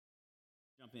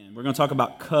in. We're going to talk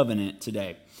about covenant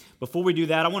today. Before we do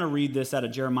that, I want to read this out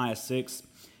of Jeremiah 6.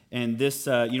 And this,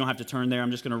 you don't have to turn there.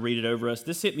 I'm just going to read it over us.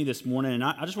 This hit me this morning, and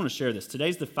I just want to share this.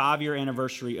 Today's the 5-year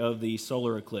anniversary of the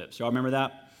solar eclipse. Y'all remember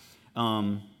that?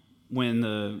 When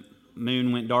the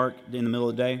moon went dark in the middle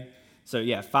of the day? So,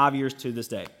 yeah, 5 years to this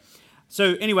day.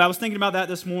 So, anyway, I was thinking about that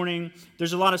this morning.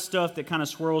 There's a lot of stuff that kind of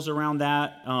swirls around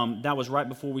that. That was right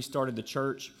before we started the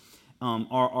church.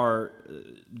 The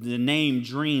name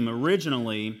Dream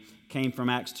originally came from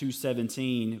Acts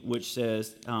 2:17, which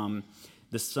says,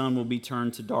 the sun will be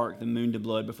turned to dark, the moon to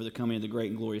blood before the coming of the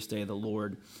great and glorious day of the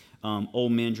Lord.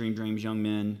 Old men dream dreams, young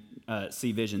men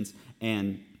see visions.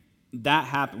 And that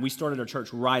happened. We started our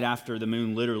church right after the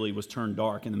moon literally was turned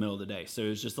dark in the middle of the day. So it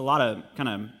was just a lot of kind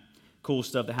of cool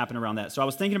stuff that happened around that. So I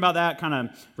was thinking about that, kind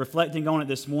of reflecting on it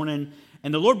this morning.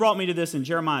 And the Lord brought me to this in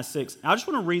Jeremiah 6. I just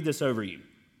want to read this over you.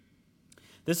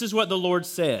 This is what the Lord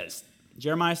says.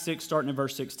 Jeremiah 6, starting at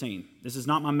verse 16. This is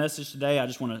not my message today. I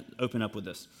just want to open up with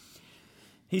this.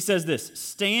 He says this,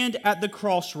 stand at the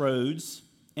crossroads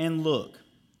and look.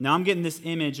 Now I'm getting this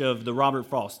image of the Robert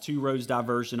Frost, 2 roads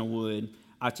diverged in a wood.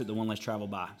 I took the one less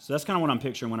traveled by. So that's kind of what I'm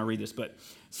picturing when I read this. But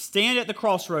stand at the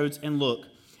crossroads and look.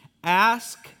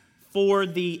 Ask for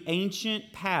the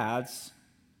ancient paths.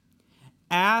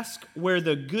 Ask where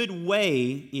the good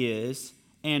way is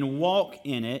and walk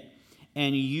in it,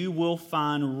 and you will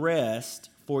find rest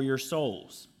for your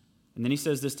souls. And then he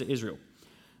says this to Israel.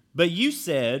 But you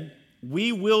said,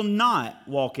 we will not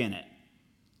walk in it.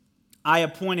 I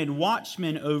appointed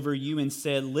watchmen over you and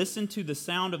said, listen to the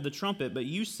sound of the trumpet, but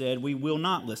you said, we will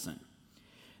not listen.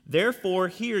 Therefore,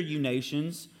 hear, you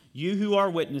nations, you who are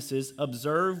witnesses,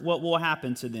 observe what will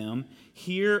happen to them.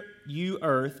 Hear, you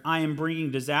earth, I am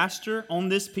bringing disaster on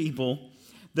this people,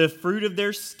 the fruit of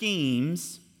their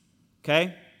schemes.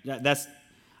 Okay?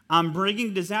 I'm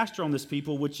bringing disaster on this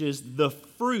people, which is the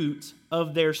fruit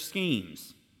of their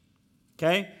schemes.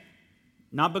 Okay?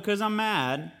 Not because I'm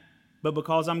mad, but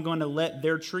because I'm going to let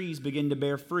their trees begin to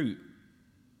bear fruit.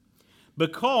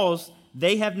 Because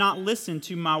they have not listened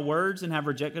to my words and have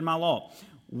rejected my law.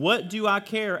 What do I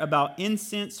care about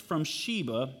incense from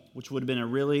Sheba, which would have been a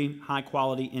really high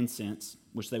quality incense,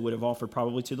 which they would have offered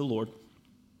probably to the Lord.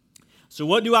 So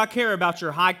what do I care about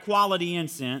your high quality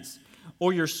incense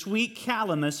or your sweet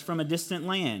calamus from a distant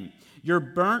land? Your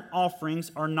burnt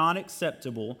offerings are not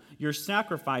acceptable. Your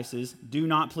sacrifices do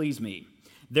not please me.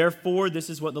 Therefore, this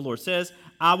is what the Lord says,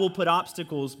 I will put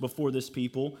obstacles before this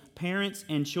people. Parents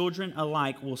and children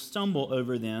alike will stumble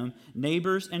over them.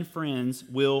 Neighbors and friends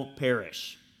will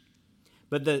perish.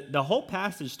 But the whole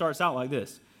passage starts out like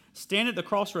this. Stand at the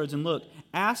crossroads and look.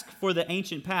 Ask for the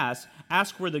ancient paths.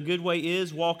 Ask where the good way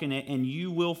is, walk in it, and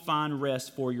you will find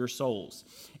rest for your souls.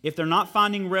 If they're not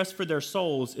finding rest for their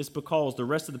souls, it's because the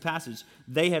rest of the passage,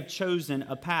 they have chosen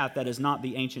a path that is not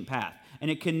the ancient path. And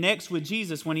it connects with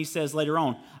Jesus when he says later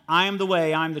on, I am the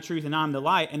way, I am the truth, and I am the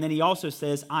light. And then he also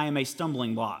says, I am a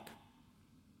stumbling block,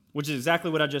 which is exactly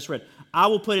what I just read. I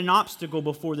will put an obstacle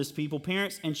before this people.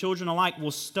 Parents and children alike will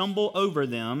stumble over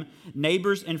them.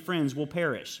 Neighbors and friends will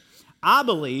perish. I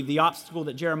believe the obstacle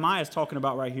that Jeremiah is talking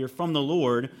about right here from the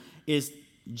Lord is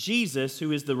Jesus,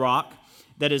 who is the rock,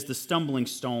 that is the stumbling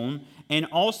stone, and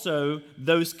also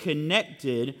those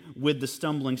connected with the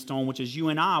stumbling stone, which is you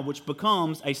and I, which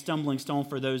becomes a stumbling stone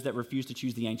for those that refuse to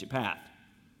choose the ancient path.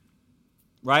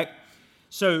 Right?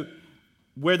 So,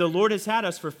 where the Lord has had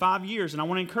us for 5 years, and I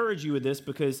want to encourage you with this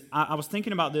because I was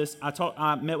thinking about this.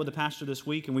 I met with a pastor this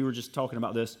week, and we were just talking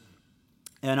about this.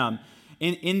 And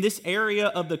in this area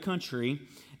of the country,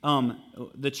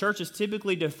 the church is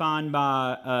typically defined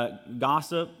by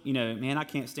gossip. You know, man, I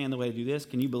can't stand the way they do this.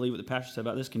 Can you believe what the pastor said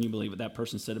about this? Can you believe what that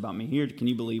person said about me here? Can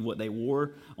you believe what they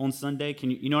wore on Sunday?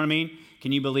 You know what I mean?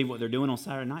 Can you believe what they're doing on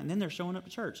Saturday night? And then they're showing up to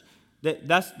church.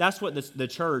 That's what the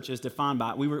church is defined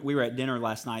by. We were at dinner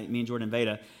last night, me and Jordan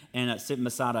Veda, and sitting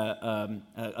beside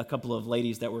a couple of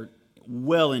ladies that were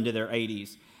well into their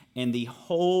 80s. And the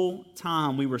whole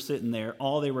time we were sitting there,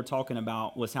 all they were talking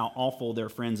about was how awful their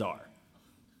friends are.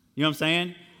 You know what I'm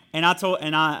saying? And I told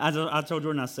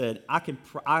Jordan, I said,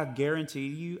 I guarantee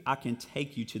you, I can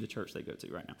take you to the church they go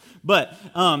to right now. But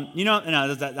you know,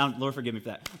 no, Lord forgive me for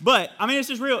that. But I mean, it's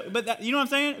just real. But you know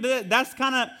what I'm saying?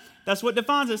 That's what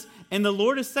defines us. And the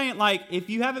Lord is saying, like, if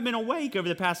you haven't been awake over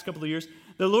the past couple of years,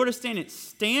 the Lord is saying,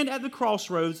 stand at the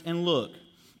crossroads and look,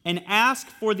 and ask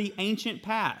for the ancient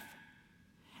path.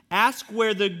 Ask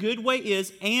where the good way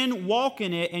is and walk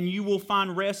in it, and you will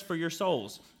find rest for your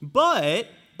souls. But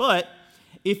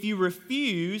if you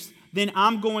refuse, then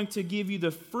I'm going to give you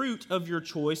the fruit of your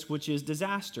choice, which is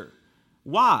disaster.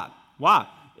 Why?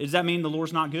 Does that mean the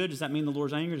Lord's not good? Does that mean the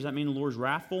Lord's angry? Does that mean the Lord's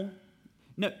wrathful?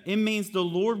 No, it means the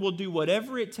Lord will do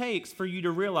whatever it takes for you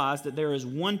to realize that there is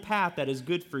one path that is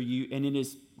good for you, and it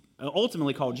is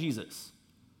ultimately called Jesus.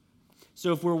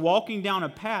 So if we're walking down a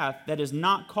path that is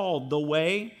not called the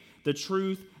way, the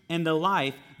truth, and the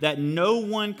life, that no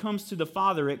one comes to the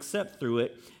Father except through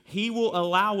it, He will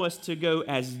allow us to go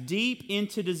as deep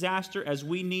into disaster as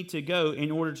we need to go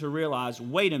in order to realize,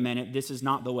 wait a minute, this is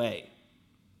not the way.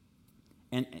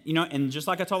 And just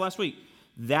like I told last week,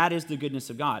 that is the goodness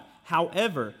of God.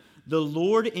 However, the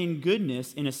Lord in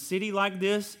goodness, in a city like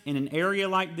this, in an area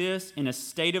like this, in a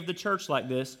state of the church like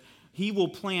this, He will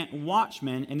plant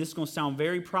watchmen, and this is going to sound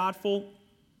very prideful.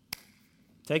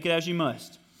 Take it as you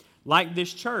must. Like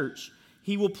this church,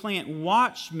 He will plant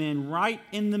watchmen right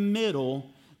in the middle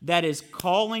that is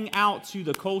calling out to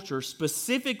the culture,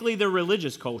 specifically the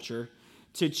religious culture,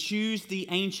 to choose the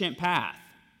ancient path.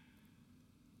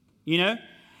 You know?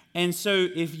 And so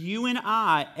if you and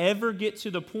I ever get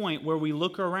to the point where we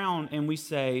look around and we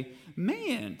say,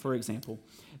 man, for example,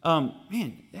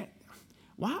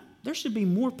 why there should be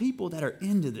more people that are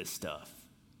into this stuff.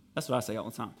 That's what I say all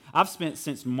the time. I've spent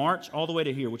since March all the way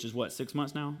to here, which is what, 6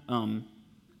 months now?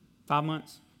 5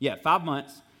 months? Yeah, 5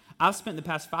 months. I've spent the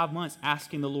past 5 months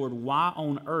asking the Lord why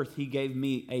on earth He gave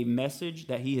me a message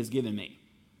that He has given me.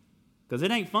 Because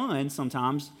it ain't fun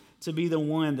sometimes to be the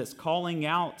one that's calling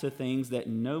out to things that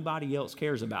nobody else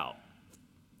cares about,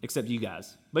 except you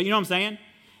guys. But you know what I'm saying?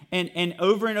 And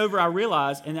over I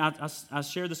realized, and I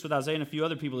shared this with Isaiah and a few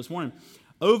other people this morning,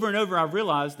 over and over I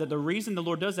realized that the reason the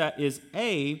Lord does that is,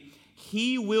 A,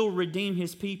 He will redeem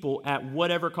His people at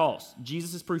whatever cost.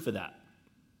 Jesus is proof of that.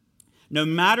 No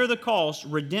matter the cost,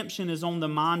 redemption is on the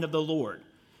mind of the Lord.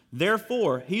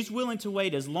 Therefore, He's willing to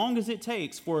wait as long as it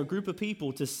takes for a group of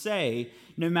people to say,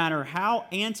 no matter how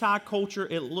anti-culture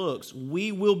it looks,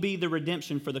 we will be the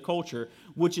redemption for the culture,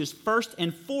 which is first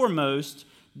and foremost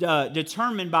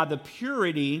determined by the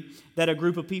purity that a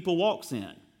group of people walks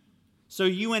in. So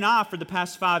you and I, for the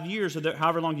past 5 years, or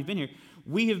however long you've been here,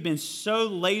 we have been so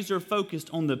laser focused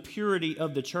on the purity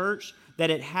of the church that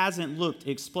it hasn't looked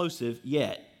explosive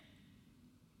yet.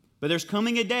 But there's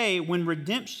coming a day when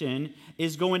redemption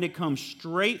is going to come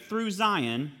straight through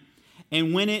Zion,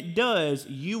 and when it does,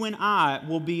 you and I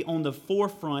will be on the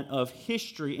forefront of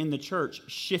history in the church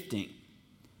shifting.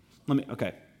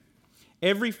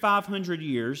 Every 500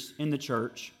 years in the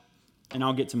church, and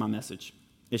I'll get to my message.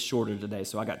 It's shorter today,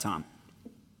 so I got time.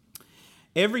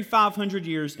 Every 500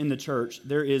 years in the church,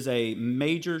 there is a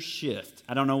major shift.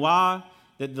 I don't know why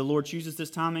that the Lord chooses this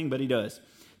timing, but He does.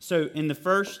 So in the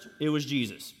first, it was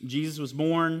Jesus. Jesus was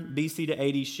born, BC to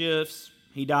AD shifts.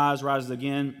 He dies, rises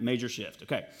again, major shift.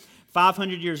 Okay,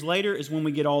 500 years later is when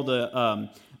we get all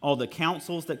the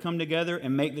councils that come together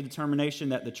and make the determination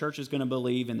that the church is going to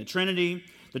believe in the Trinity.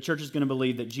 The church is going to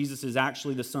believe that Jesus is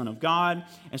actually the Son of God.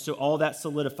 And so all that's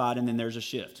solidified, and then there's a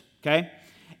shift. Okay?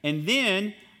 And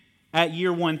then at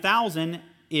year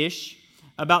 1000-ish,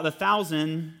 about the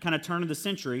 1000 kind of turn of the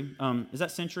century, is that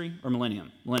century or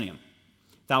millennium? Millennium.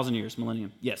 1,000 years,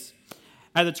 millennium, yes.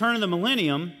 At the turn of the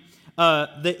millennium,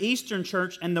 the Eastern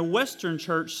church and the Western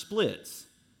church splits,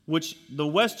 which the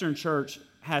Western church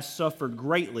has suffered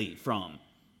greatly from,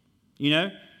 you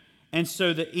know? And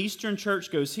so the Eastern church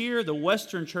goes here, the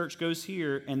Western church goes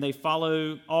here, and they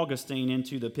follow Augustine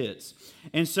into the pits.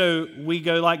 And so we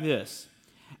go like this.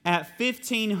 At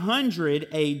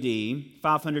 1500 AD,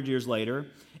 500 years later,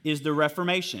 is the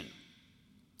Reformation.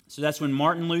 So that's when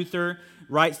Martin Luther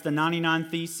writes the 99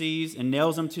 Theses and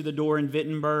nails them to the door in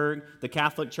Wittenberg, the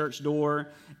Catholic Church door,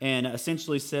 and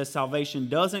essentially says salvation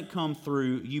doesn't come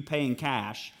through you paying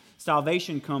cash.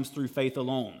 Salvation comes through faith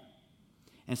alone.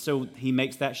 And so he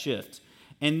makes that shift.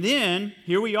 And then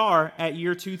here we are at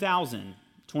year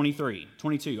 2023,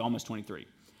 22, almost 23,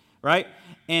 right?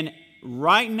 And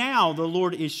right now the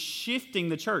Lord is shifting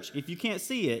the church. If you can't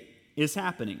see it, it's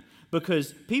happening.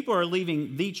 Because people are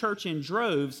leaving the church in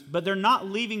droves, but they're not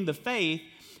leaving the faith.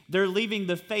 They're leaving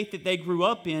the faith that they grew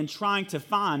up in, trying to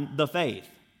find the faith.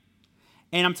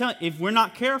 And I'm telling you, if we're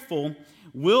not careful,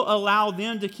 we'll allow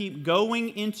them to keep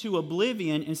going into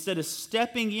oblivion instead of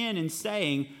stepping in and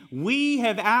saying, we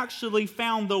have actually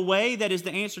found the way that is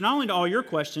the answer not only to all your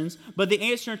questions, but the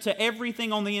answer to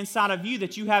everything on the inside of you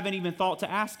that you haven't even thought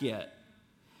to ask yet.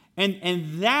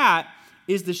 And that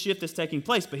is the shift that's taking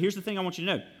place. But here's the thing I want you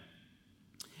to know.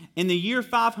 In the year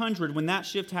 500, when that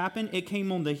shift happened, it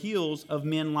came on the heels of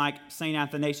men like St.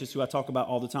 Athanasius, who I talk about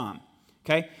all the time.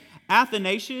 Okay?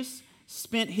 Athanasius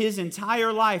spent his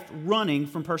entire life running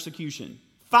from persecution.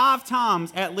 5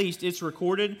 times, at least, it's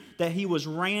recorded that he was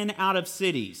ran out of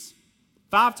cities.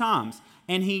 5 times.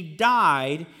 And he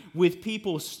died with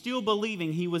people still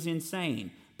believing he was insane.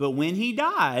 But when he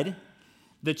died,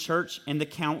 the church and the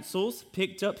councils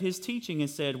picked up his teaching and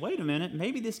said, wait a minute,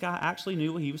 maybe this guy actually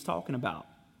knew what he was talking about.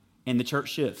 And the church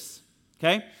shifts,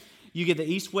 okay? You get the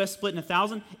east-west split in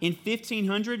 1,000. In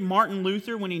 1500, Martin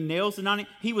Luther, when he nails the 90,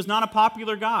 he was not a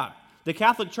popular guy. The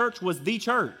Catholic Church was the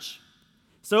church.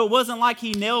 So it wasn't like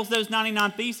he nails those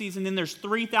 99 theses and then there's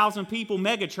 3,000 people,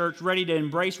 mega church, ready to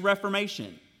embrace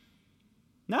Reformation.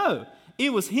 No,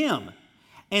 it was him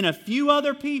and a few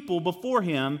other people before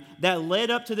him that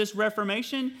led up to this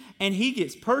Reformation, and he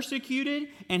gets persecuted,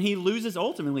 and he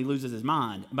ultimately loses his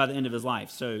mind by the end of his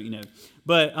life. So,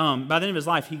 but by the end of his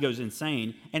life, he goes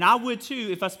insane. And I would too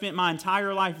if I spent my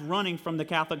entire life running from the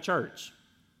Catholic Church.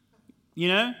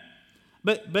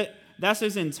 But that's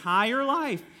his entire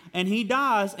life. And he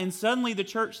dies, and suddenly the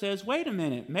church says, wait a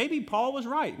minute, maybe Paul was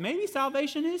right. Maybe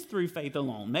salvation is through faith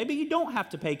alone. Maybe you don't have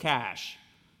to pay cash.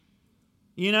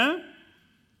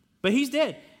 But he's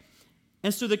dead.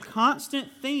 And so the constant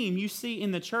theme you see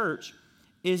in the church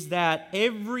is that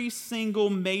every single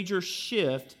major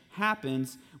shift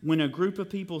happens when a group of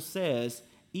people says,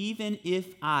 even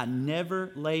if I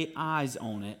never lay eyes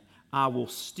on it, I will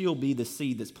still be the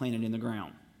seed that's planted in the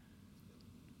ground.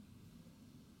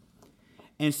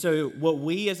 And so what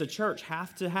we as a church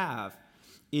have to have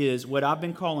is what I've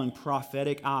been calling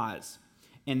prophetic eyes.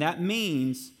 And that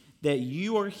means that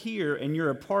you are here and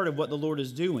you're a part of what the Lord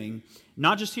is doing,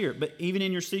 not just here, but even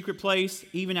in your secret place,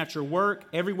 even at your work,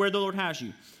 everywhere the Lord has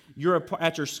you.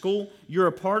 At your school, you're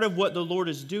a part of what the Lord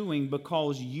is doing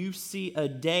because you see a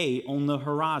day on the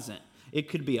horizon. It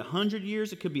could be 100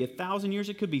 years, it could be 1,000 years,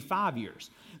 it could be 5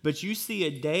 years. But you see a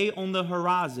day on the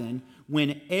horizon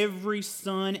when every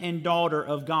son and daughter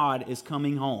of God is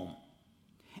coming home.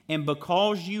 And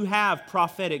because you have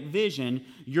prophetic vision,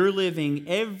 you're living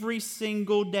every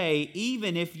single day,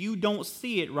 even if you don't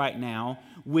see it right now,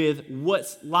 with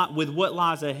what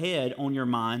lies ahead on your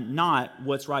mind, not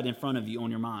what's right in front of you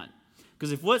on your mind.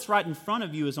 Because if what's right in front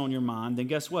of you is on your mind, then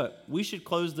guess what? We should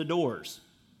close the doors.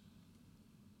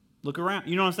 Look around.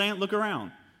 You know what I'm saying? Look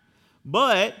around.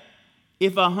 But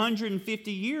if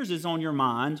 150 years is on your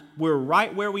mind, we're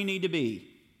right where we need to be.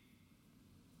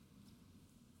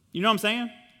 You know what I'm saying?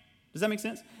 Does that make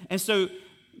sense? And so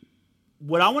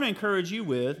what I want to encourage you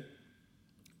with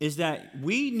is that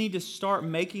we need to start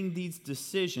making these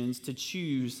decisions to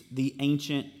choose the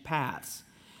ancient paths.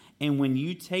 And when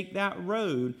you take that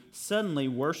road, suddenly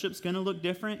worship's going to look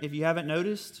different. If you haven't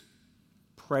noticed,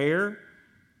 prayer,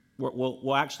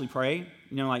 we'll actually pray.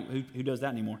 Like who does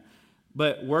that anymore?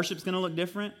 But worship's going to look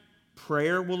different.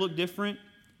 Prayer will look different.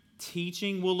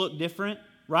 Teaching will look different,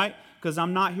 right? Because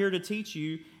I'm not here to teach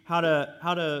you how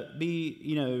to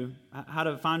be, how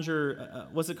to find your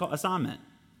what's it called, assignment.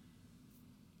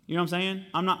 You know what I'm saying?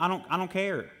 I don't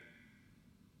care.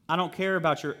 I don't care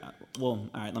about your. Well, all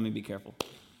right. Let me be careful.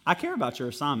 I care about your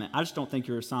assignment. I just don't think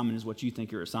your assignment is what you think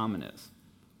your assignment is.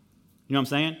 You know what I'm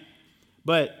saying?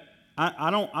 But I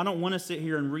don't want to sit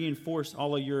here and reinforce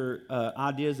all of your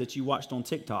ideas that you watched on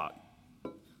TikTok.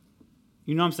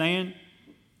 You know what I'm saying?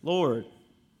 Lord.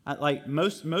 Like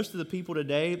most of the people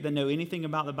today that know anything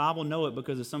about the Bible know it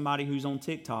because of somebody who's on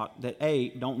TikTok that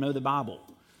don't know the Bible.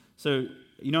 So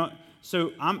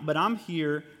I'm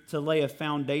here to lay a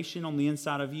foundation on the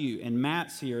inside of you. And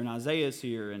Matt's here, and Isaiah's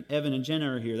here, and Evan and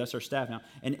Jenna are here. That's our staff now,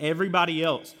 and everybody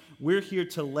else. We're here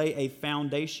to lay a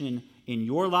foundation in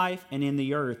your life and in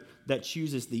the earth that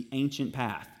chooses the ancient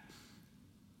path.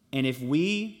 And if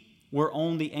we were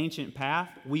on the ancient path,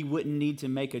 we wouldn't need to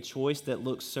make a choice that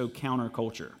looks so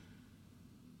counterculture.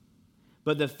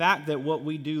 But the fact that what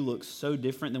we do looks so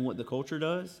different than what the culture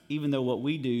does, even though what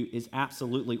we do is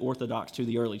absolutely orthodox to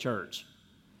the early church,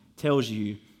 tells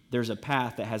you there's a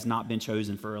path that has not been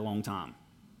chosen for a long time.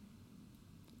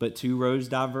 But two roads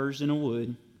diverged in a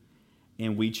wood,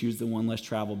 and we choose the one less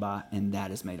traveled by, and that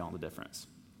has made all the difference.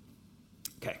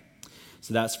 Okay,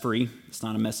 so that's free. It's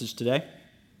not a message today.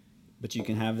 But you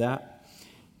can have that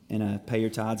and pay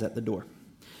your tithes at the door.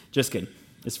 Just kidding.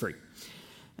 It's free.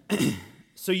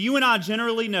 So you and I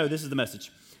generally know, this is the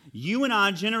message. You and I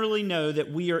generally know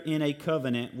that we are in a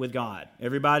covenant with God.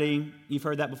 Everybody, you've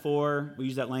heard that before. We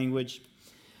use that language.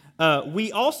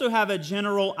 We also have a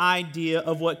general idea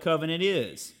of what covenant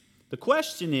is. The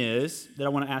question is, that I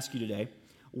want to ask you today,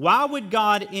 why would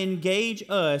God engage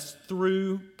us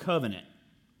through covenant?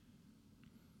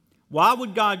 Why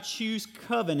would God choose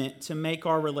covenant to make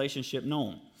our relationship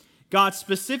known? God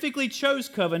specifically chose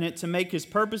covenant to make his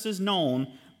purposes known,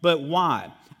 but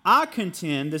why? I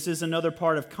contend this is another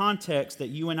part of context that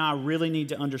you and I really need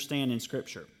to understand in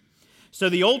Scripture. So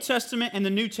the Old Testament and the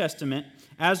New Testament,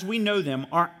 as we know them,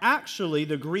 are actually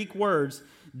the Greek words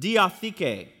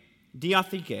diatheke,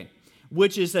 diatheke,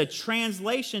 which is a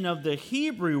translation of the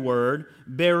Hebrew word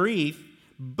berith,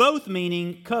 both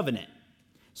meaning covenant.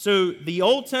 So the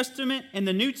Old Testament and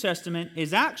the New Testament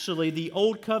is actually the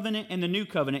Old Covenant and the New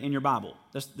Covenant in your Bible.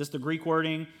 That's the Greek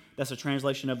wording. That's a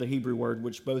translation of the Hebrew word,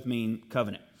 which both mean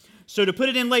covenant. So to put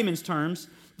it in layman's terms,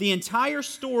 the entire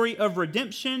story of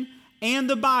redemption and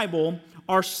the Bible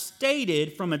are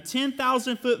stated from a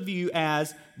 10,000-foot view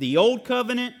as the Old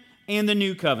Covenant and the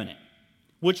New Covenant,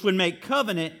 which would make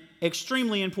covenant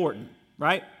extremely important,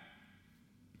 right?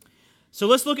 So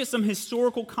let's look at some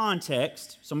historical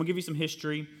context. So I'm going to give you some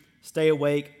history. Stay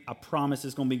awake. I promise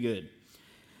it's going to be good.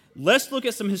 Let's look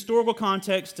at some historical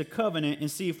context to covenant and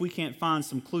see if we can't find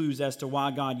some clues as to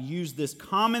why God used this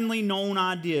commonly known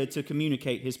idea to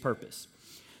communicate his purpose.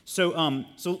 So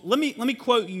let me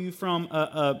quote you from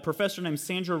a professor named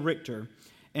Sandra Richter,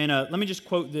 and let me just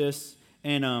quote this,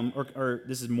 and or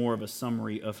this is more of a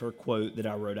summary of her quote that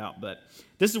I wrote out, but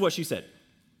this is what she said.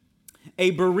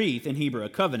 A berith in Hebrew, a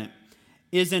covenant,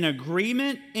 is an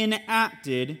agreement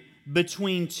enacted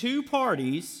between two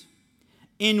parties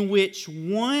in which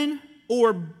one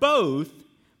or both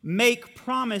make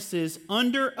promises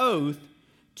under oath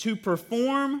to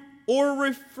perform or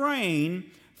refrain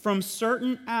from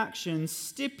certain actions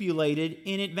stipulated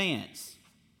in advance.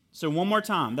 So one more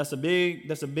time, that's a big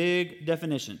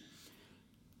definition.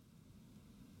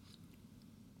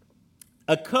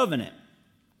 A covenant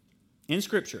in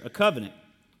Scripture, a covenant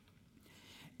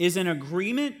is an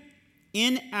agreement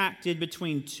enacted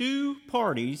between two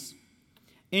parties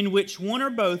in which one or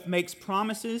both makes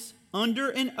promises under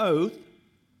an oath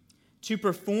to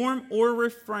perform or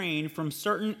refrain from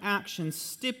certain actions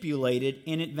stipulated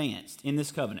in advance in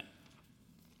this covenant.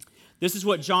 This is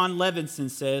what John Levinson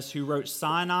says, who wrote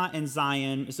Sinai and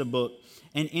Zion, it's a book,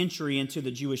 an entry into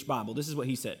the Jewish Bible. This is what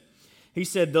he said. He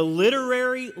said, the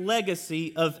literary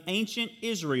legacy of ancient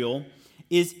Israel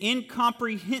is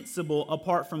incomprehensible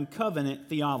apart from covenant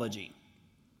theology.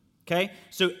 Okay?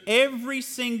 So every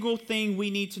single thing we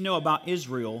need to know about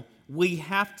Israel, we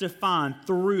have to find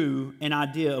through an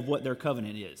idea of what their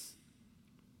covenant is.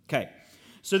 Okay.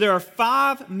 So there are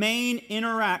 5 main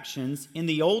interactions in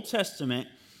the Old Testament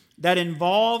that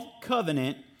involve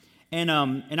covenant, and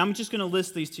I'm just going to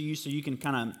list these to you so you can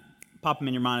kind of pop them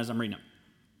in your mind as I'm reading them.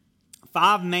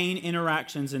 5 main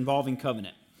interactions involving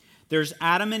covenant. There's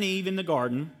Adam and Eve in the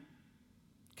garden.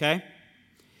 Okay?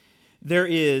 There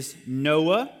is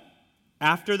Noah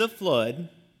after the flood.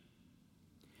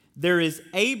 There is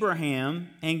Abraham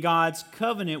and God's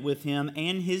covenant with him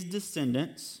and his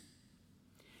descendants.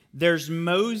 There's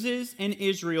Moses and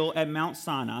Israel at Mount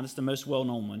Sinai. That's the most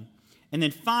well-known one. And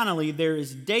then finally, there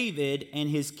is David and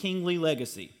his kingly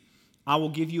legacy. I will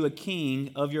give you a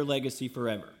king of your legacy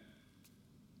forever.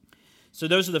 So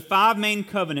those are the 5 main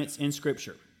covenants in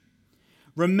Scripture.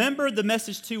 Remember the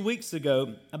message 2 weeks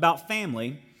ago about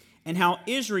family and how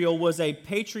Israel was a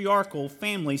patriarchal,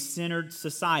 family-centered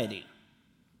society.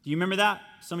 Do you remember that?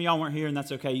 Some of y'all weren't here, and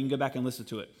that's okay. You can go back and listen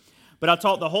to it. But I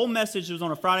taught the whole message. It was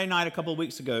on a Friday night a couple of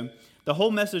weeks ago. The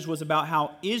whole message was about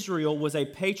how Israel was a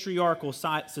patriarchal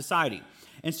society.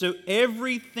 And so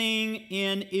everything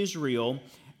in Israel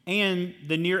and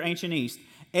the Near Ancient East,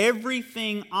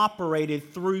 everything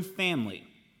operated through family.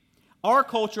 Our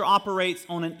culture operates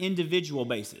on an individual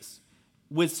basis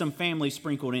with some family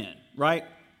sprinkled in, right?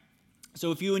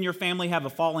 So if you and your family have a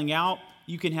falling out,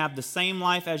 you can have the same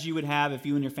life as you would have if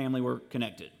you and your family were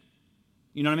connected.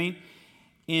 You know what I mean?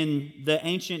 In the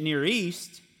ancient Near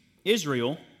East,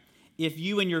 Israel, if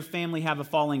you and your family have a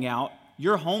falling out,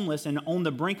 you're homeless and on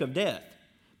the brink of death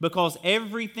because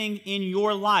everything in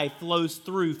your life flows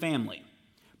through family,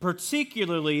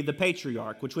 particularly the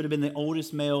patriarch, which would have been the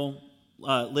oldest male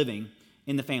living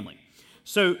in the family.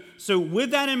 So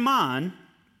with that in mind,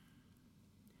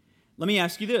 let me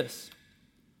ask you this.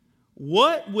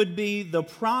 What would be the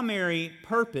primary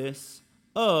purpose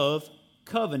of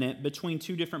covenant between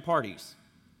two different parties?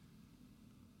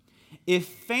 If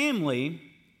family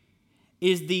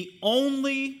is the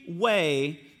only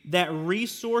way that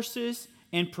resources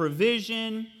and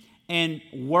provision and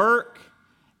work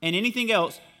and anything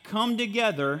else come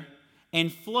together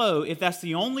and flow, if that's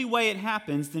the only way it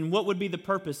happens, then what would be the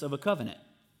purpose of a covenant?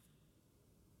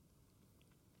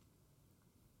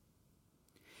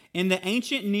 In the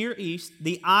ancient Near East,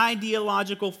 the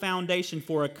ideological foundation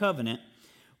for a covenant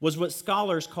was what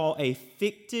scholars call a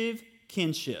fictive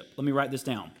kinship. Let me write this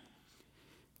down.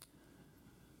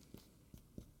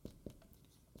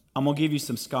 I'm going to give you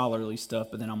some scholarly stuff,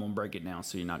 but then I'm going to break it down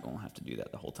so you're not going to have to do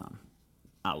that the whole time.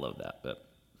 I love that, but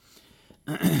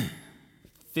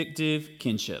fictive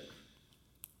kinship.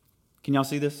 Can y'all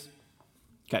see this?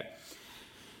 Okay.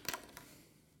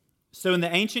 So in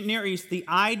the ancient Near East, the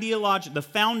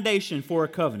foundation for a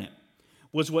covenant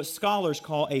was what scholars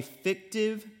call a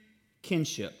fictive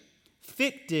kinship.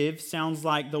 Fictive sounds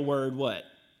like the word what?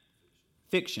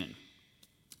 Fiction.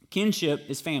 Kinship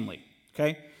is family,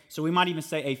 okay? So we might even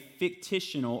say a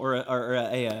fictional or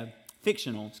a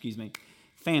fictional,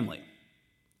 family,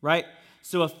 right?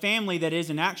 So a family that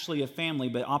isn't actually a family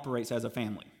but operates as a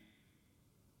family.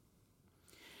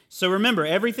 So remember,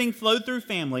 everything flowed through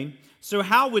family. So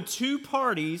how would two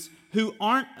parties who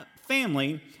aren't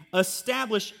family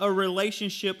establish a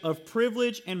relationship of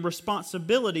privilege and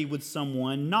responsibility with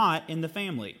someone not in the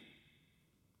family?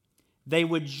 They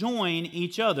would join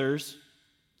each other's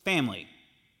family.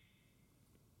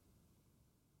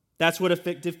 That's what a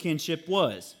fictive kinship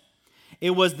was.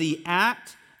 It was the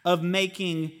act of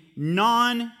making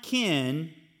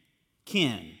non-kin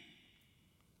kin.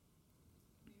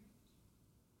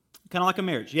 Kind of like a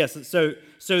marriage. Yes, so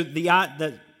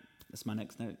that's my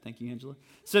next note. Thank you, Angela.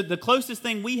 So the closest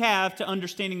thing we have to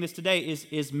understanding this today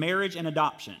is marriage and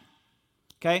adoption.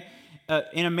 Okay?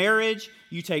 In a marriage,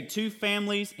 you take two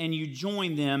families and you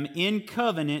join them in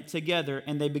covenant together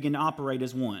and they begin to operate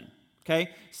as one.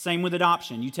 Okay? Same with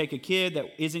adoption. You take a kid that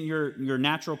isn't your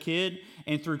natural kid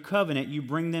and through covenant you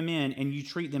bring them in and you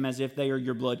treat them as if they are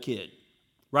your blood kid.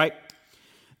 Right?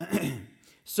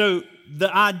 So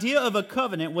the idea of a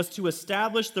covenant was to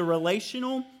establish the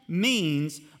relational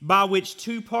means by which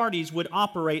two parties would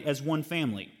operate as one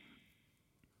family.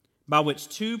 We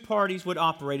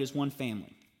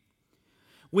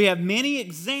have many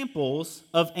examples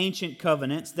of ancient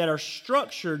covenants that are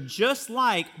structured just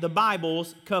like the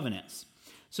Bible's covenants.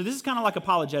 So this is kind of like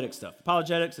apologetic stuff.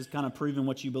 Apologetics is kind of proving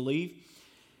what you believe.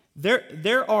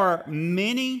 There are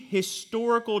many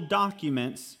historical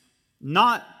documents,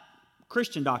 not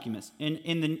Christian documents,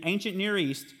 in the ancient Near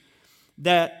East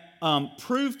that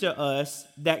prove to us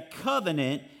that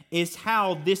covenant is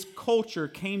how this culture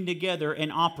came together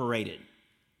and operated.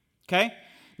 Okay?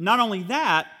 Not only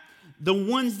that, the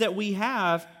ones that we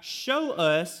have show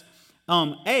us,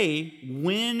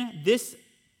 when the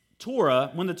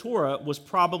Torah was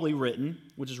probably written,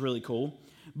 which is really cool.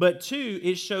 But two,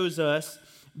 it shows us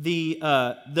the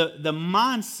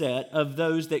mindset of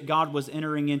those that God was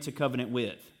entering into covenant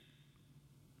with.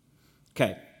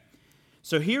 Okay,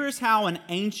 so here is how an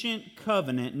ancient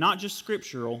covenant, not just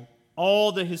scriptural,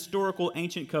 all the historical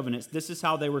ancient covenants, this is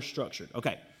how they were structured.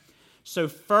 Okay, so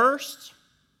first,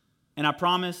 and I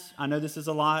promise, I know this is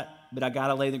a lot, but I got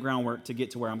to lay the groundwork to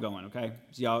get to where I'm going, okay?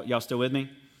 So y'all still with me?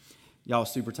 Y'all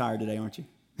super tired today, aren't you?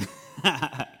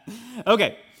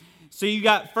 Okay, so you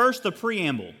got first the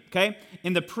preamble, okay?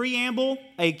 In the preamble,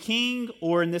 a king,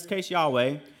 or in this case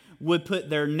Yahweh, would put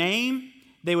their name,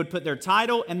 they would put their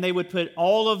title, and they would put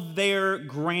all of their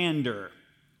grandeur,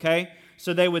 okay?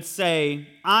 So they would say,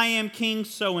 I am King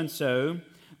so-and-so,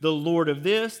 the Lord of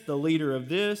this, the leader of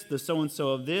this, the so-and-so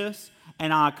of this,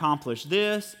 and I accomplished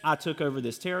this, I took over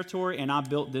this territory, and I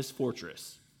built this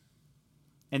fortress.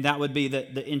 And that would be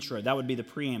the intro. That would be the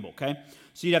preamble, okay?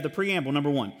 So you'd have the preamble, number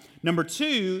one. Number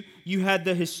two, you had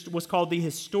what's called the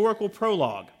historical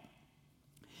prologue.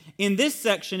 In this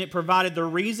section, it provided the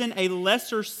reason a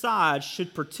lesser side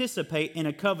should participate in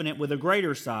a covenant with a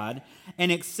greater side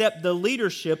and accept the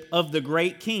leadership of the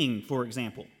great king, for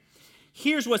example.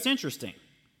 Here's what's interesting.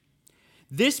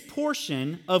 This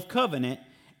portion of covenant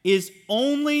is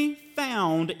only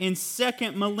found in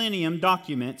second millennium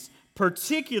documents,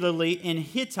 particularly in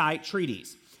Hittite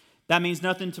treaties. That means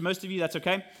nothing to most of you, that's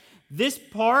okay. This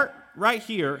part right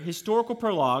here, historical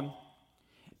prologue,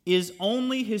 is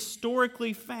only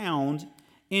historically found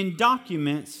in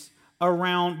documents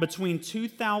around between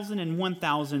 2000 and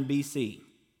 1000 BC.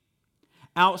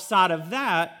 Outside of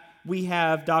that, we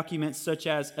have documents such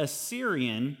as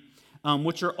Assyrian,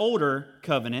 which are older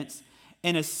covenants,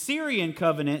 and Assyrian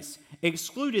covenants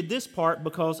excluded this part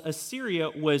because Assyria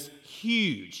was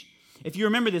huge. If you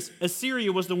remember this,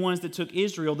 Assyria was the ones that took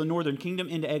Israel, the northern kingdom,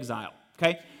 into exile.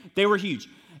 Okay? They were huge.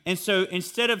 And so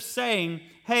instead of saying,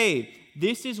 hey,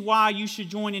 this is why you should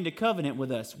join into covenant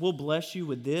with us. We'll bless you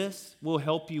with this. We'll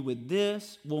help you with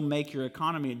this. We'll make your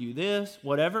economy do this,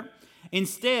 whatever.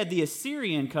 Instead, the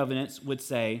Assyrian covenants would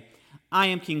say, I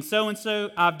am King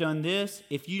so-and-so. I've done this.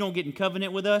 If you don't get in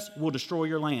covenant with us, we'll destroy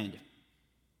your land.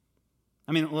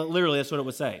 I mean, literally, that's what it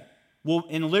would say.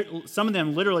 Some of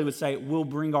them literally would say, we'll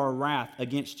bring our wrath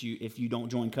against you if you don't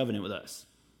join covenant with us.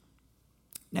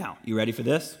 Now, you ready for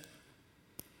this?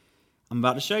 I'm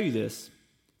about to show you this.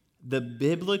 The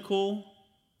biblical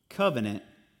covenant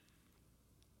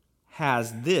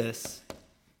has this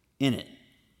in it.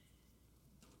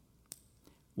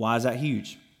 Why is that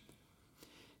huge?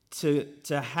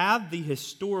 To have the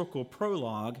historical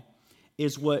prologue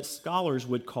is what scholars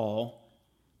would call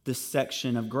the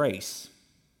section of grace.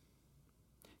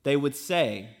 They would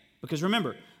say, because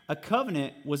remember, a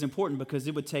covenant was important because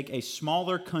it would take a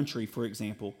smaller country, for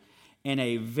example, and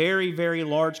a very, very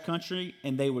large country,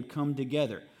 and they would come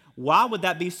together. Why would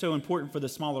that be so important for the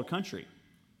smaller country?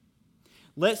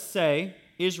 Let's say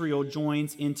Israel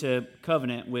joins into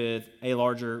covenant with a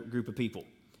larger group of people,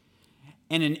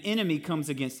 and an enemy comes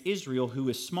against Israel who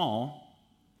is small,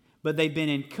 but they've been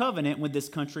in covenant with this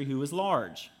country who is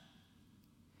large.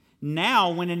 Now,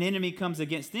 when an enemy comes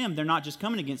against them, they're not just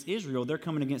coming against Israel, they're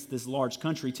coming against this large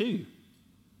country too.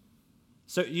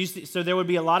 So there would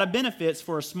be a lot of benefits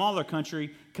for a smaller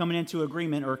country coming into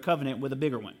agreement or a covenant with a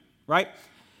bigger one, right?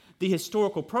 The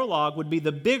historical prologue would be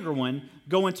the bigger one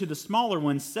going to the smaller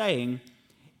one saying,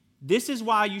 this is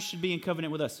why you should be in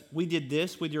covenant with us. We did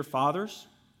this with your fathers.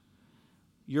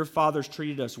 Your fathers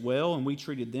treated us well and we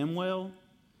treated them well.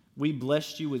 We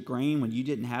blessed you with grain when you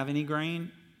didn't have any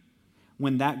grain.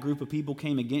 When that group of people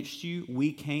came against you,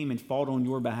 we came and fought on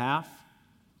your behalf.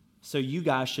 So you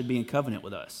guys should be in covenant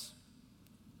with us.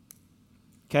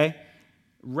 Okay?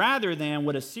 Rather than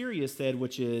what Assyria said,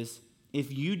 which is,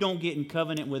 if you don't get in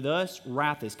covenant with us,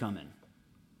 wrath is coming.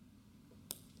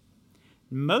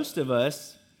 Most of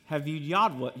us have viewed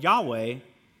Yahweh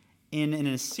in an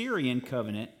Assyrian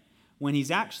covenant when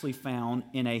he's actually found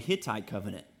in a Hittite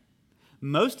covenant.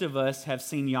 Most of us have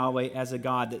seen Yahweh as a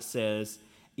God that says,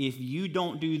 if you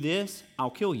don't do this, I'll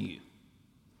kill you.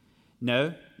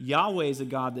 No, Yahweh is a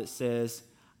God that says,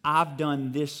 I've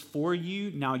done this for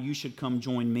you, now you should come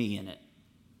join me in it.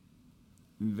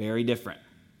 Very different.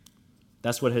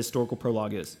 That's what historical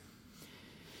prologue is.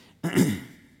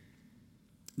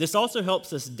 This also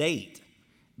helps us date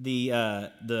the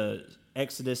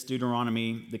Exodus,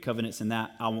 Deuteronomy, the covenants, and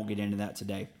that. I won't get into that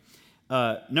today.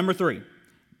 Number 3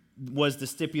 was the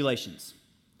stipulations.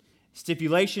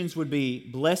 Stipulations would be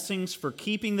blessings for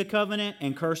keeping the covenant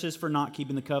and curses for not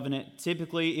keeping the covenant.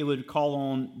 Typically, it would call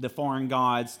on the foreign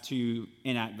gods to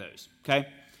enact those. Okay?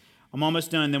 I'm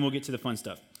almost done, then we'll get to the fun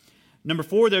stuff. Number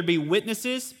 4, there'd be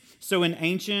witnesses. So in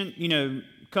ancient,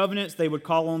 covenants, they would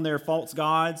call on their false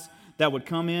gods that would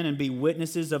come in and be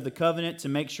witnesses of the covenant to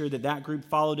make sure that that group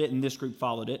followed it and this group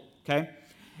followed it. Okay?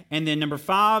 And then number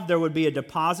 5, there would be a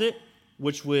deposit,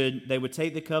 which they would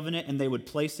take the covenant and they would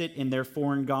place it in their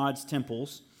foreign gods'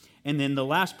 temples. And then the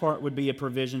last part would be a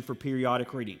provision for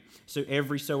periodic reading. So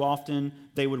every so often,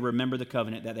 they would remember the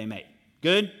covenant that they made.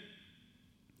 Good?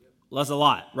 Well, that's a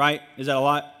lot, right? Is that a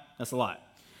lot? That's a lot.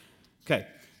 Okay,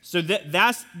 so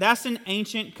that's an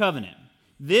ancient covenant.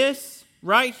 This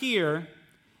right here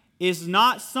is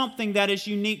not something that is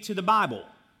unique to the Bible.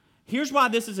 Here's why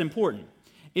this is important.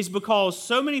 It's because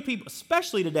so many people,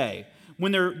 especially today,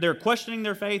 when they're questioning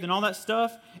their faith and all that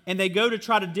stuff, and they go to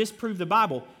try to disprove the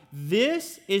Bible,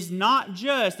 this is why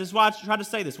I try to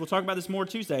say this. We'll talk about this more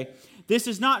Tuesday. This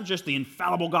is not just the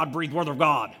infallible God-breathed word of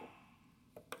God.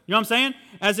 You know what I'm saying?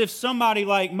 As if somebody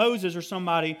like Moses or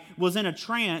somebody was in a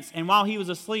trance, and while he was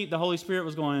asleep, the Holy Spirit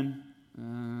was going,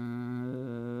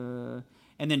 and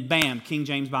then bam, King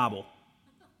James Bible.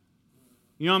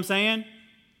 You know what I'm saying?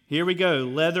 Here we go,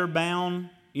 leather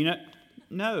bound.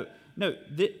 No.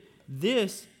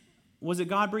 This, was it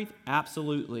God-breathed?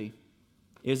 Absolutely.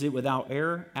 Is it without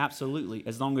error? Absolutely.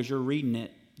 As long as you're reading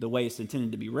it the way it's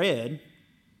intended to be read.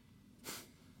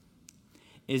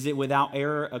 Is it without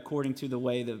error according to the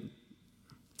way the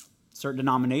certain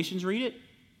denominations read it?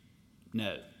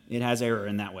 No. It has error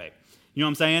in that way. You know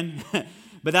what I'm saying?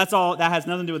 But that's all. That has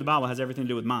nothing to do with the Bible. It has everything to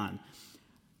do with mine.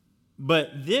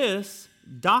 But this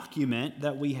document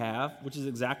that we have, which is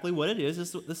exactly what it is,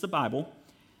 this is the Bible,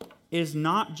 is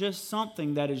not just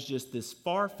something that is just this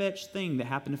far-fetched thing that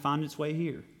happened to find its way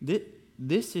here.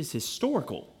 This is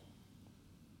historical.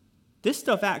 This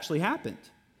stuff actually happened.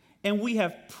 And we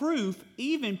have proof,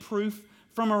 even proof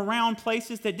from around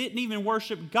places that didn't even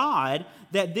worship God,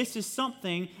 that this is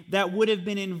something that would have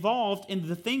been involved in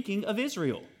the thinking of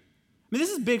Israel. I mean, this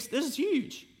is big. This is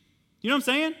huge. You know what I'm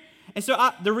saying? And so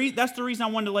that's the reason I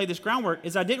wanted to lay this groundwork,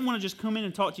 is I didn't want to just come in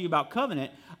and talk to you about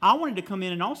covenant. I wanted to come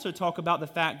in and also talk about the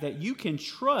fact that you can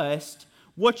trust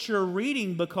what you're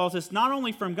reading because it's not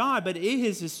only from God, but it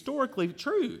is historically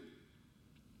true.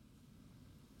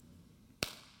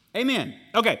 Amen.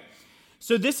 Okay,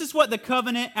 so this is what the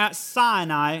covenant at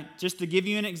Sinai, just to give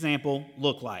you an example,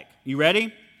 looked like. You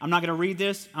ready? I'm not going to read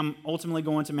this. I'm ultimately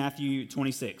going to Matthew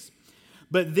 26.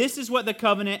 But this is what the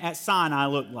covenant at Sinai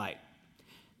looked like.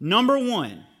 Number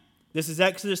 1, this is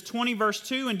Exodus 20, verse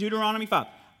 2, and Deuteronomy 5.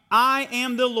 I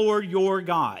am the Lord your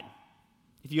God.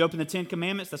 If you open the Ten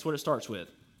Commandments, that's what it starts with.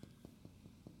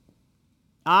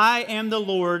 I am the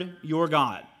Lord your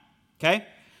God. Okay?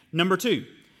 Number 2,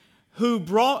 who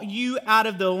brought you out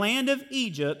of the land of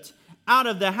Egypt, out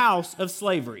of the house of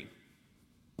slavery.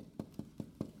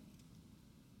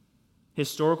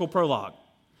 Historical prologue.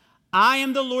 I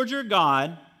am the Lord your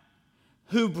God,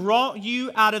 who brought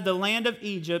you out of the land of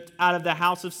Egypt, out of the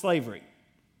house of slavery.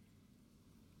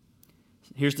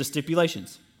 Here's the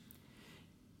stipulations,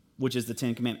 which is the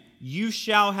Ten Commandments. You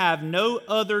shall have no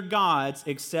other gods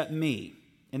except me.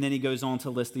 And then he goes on to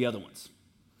list the other ones.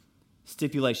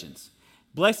 Stipulations.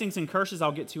 Blessings and curses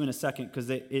I'll get to in a second because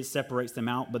it separates them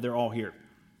out, but they're all here.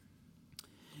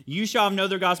 You shall have no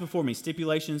other gods before me.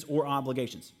 Stipulations or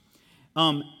obligations.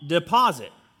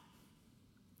 Deposit.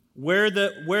 Where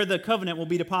the covenant will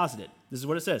be deposited. This is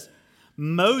what it says.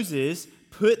 Moses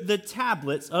put the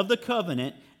tablets of the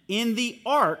covenant in the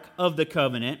ark of the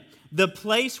covenant, the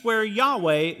place where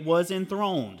Yahweh was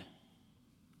enthroned.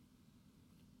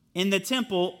 In the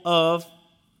temple of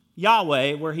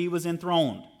Yahweh where he was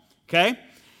enthroned. Okay?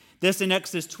 This in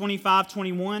Exodus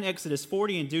 25:21, Exodus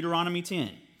 40, and Deuteronomy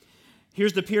 10.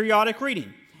 Here's the periodic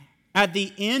reading. At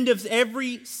the end of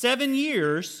every 7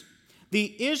 years,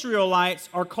 the Israelites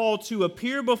are called to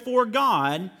appear before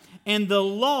God and the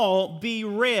law be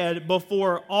read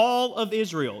before all of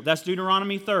Israel. That's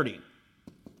Deuteronomy 30.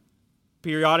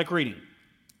 Periodic reading.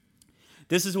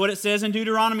 This is what it says in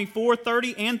Deuteronomy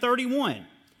 4:30 and 31.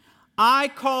 I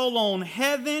call on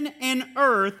heaven and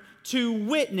earth to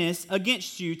witness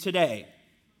against you today.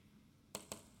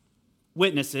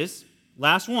 Witnesses.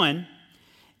 Last one.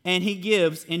 And he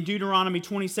gives in Deuteronomy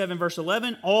 27, verse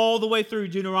 11, all the way through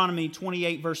Deuteronomy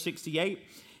 28, verse 68,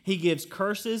 he gives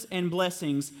curses and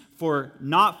blessings for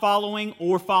not following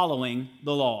or following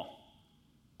the law.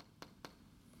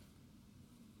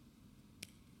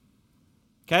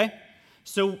 Okay?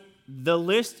 So the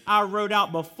list I wrote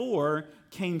out before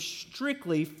came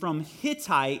strictly from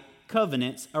Hittite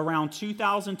covenants around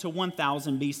 2000 to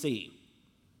 1000 BC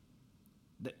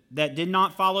that did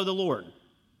not follow the Lord.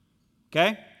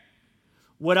 Okay?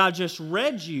 What I just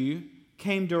read you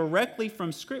came directly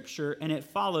from Scripture, and it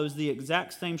follows the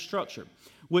exact same structure,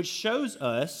 which shows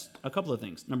us a couple of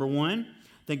things. Number one,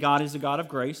 that God is a God of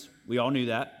grace. We all knew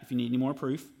that, if you need any more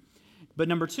proof. But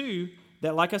number two,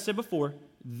 that like I said before,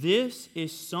 this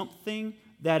is something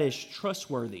that is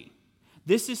trustworthy.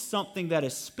 This is something that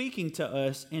is speaking to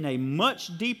us in a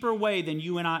much deeper way than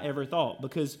you and I ever thought.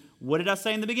 Because what did I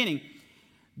say in the beginning?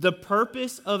 The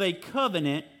purpose of a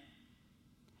covenant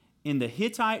in the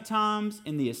Hittite times,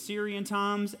 in the Assyrian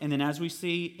times, and then as we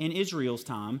see in Israel's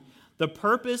time, the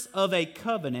purpose of a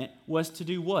covenant was to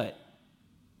do what?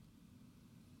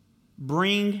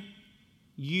 Bring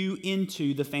you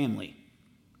into the family.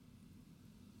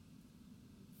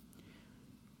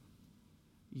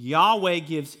 Yahweh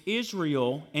gives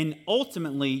Israel, and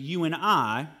ultimately you and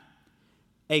I,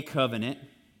 a covenant.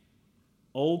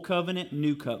 Old covenant,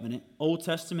 new covenant. Old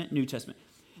Testament, New Testament.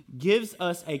 Gives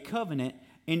us a covenant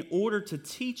in order to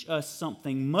teach us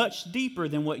something much deeper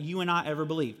than what you and I ever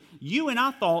believed. You and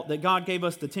I thought that God gave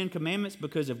us the 10 Commandments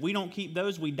because if we don't keep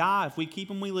those, we die. If we keep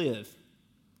them, we live.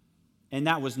 And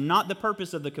that was not the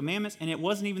purpose of the commandments, and it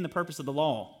wasn't even the purpose of the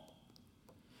law.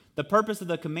 The purpose of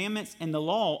the commandments and the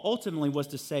law ultimately was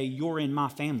to say, you're in my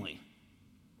family.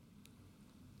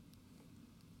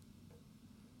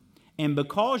 And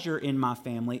because you're in my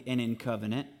family and in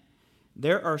covenant,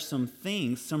 there are some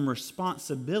things, some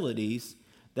responsibilities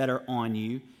that are on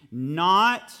you,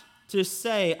 not to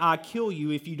say, I kill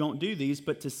you if you don't do these,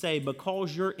 but to say,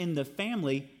 because you're in the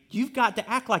family, you've got to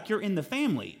act like you're in the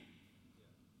family.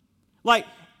 Like,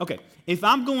 okay, if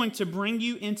I'm going to bring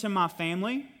you into my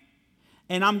family,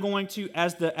 and I'm going to,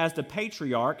 as the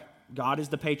patriarch, God is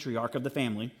the patriarch of the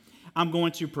family, I'm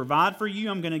going to provide for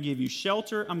you, I'm going to give you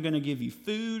shelter, I'm going to give you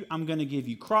food, I'm going to give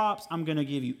you crops, I'm going to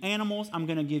give you animals, I'm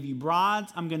going to give you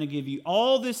brides, I'm going to give you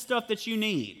all this stuff that you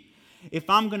need. If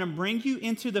I'm going to bring you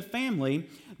into the family,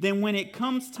 then when it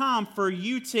comes time for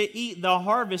you to eat the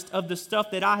harvest of the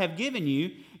stuff that I have given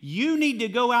you, you need to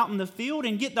go out in the field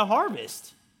and get the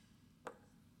harvest.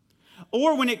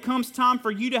 Or when it comes time for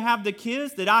you to have the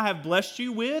kids that I have blessed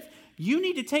you with, you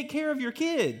need to take care of your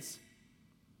kids.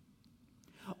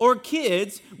 Or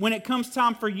kids, when it comes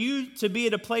time for you to be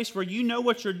at a place where you know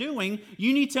what you're doing,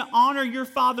 you need to honor your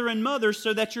father and mother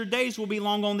so that your days will be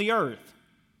long on the earth.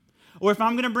 Or if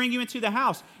I'm going to bring you into the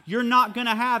house, you're not going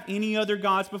to have any other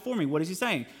gods before me. What is he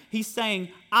saying? He's saying,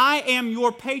 I am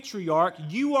your patriarch.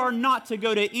 You are not to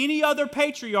go to any other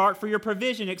patriarch for your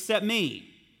provision except me.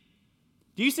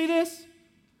 Do you see this?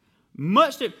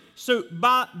 So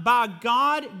by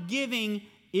God giving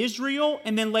Israel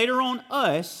and then later on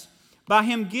us, by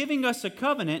him giving us a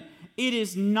covenant, it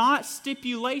is not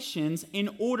stipulations in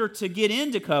order to get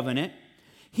into covenant.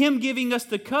 Him giving us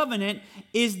the covenant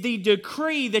is the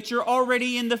decree that you're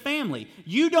already in the family.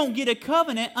 You don't get a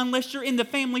covenant unless you're in the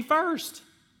family first,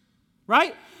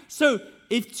 right? So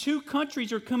if two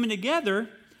countries are coming together,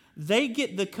 they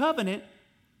get the covenant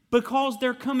because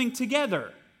they're coming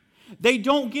together. They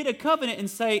don't get a covenant and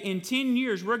say, in 10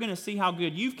 years, we're going to see how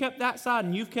good you've kept that side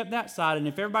and you've kept that side, and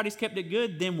if everybody's kept it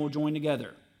good, then we'll join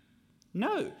together.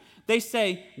 No. They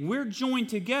say, we're joined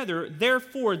together,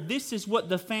 therefore, this is what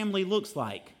the family looks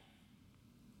like.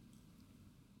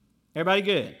 Everybody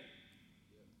good?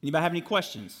 Anybody have any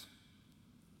questions?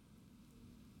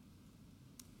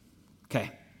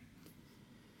 Okay.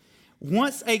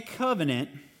 Once a covenant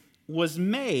was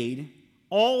made,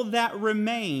 all that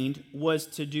remained was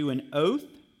to do an oath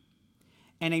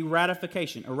and a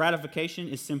ratification. A ratification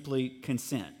is simply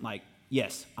consent. Like,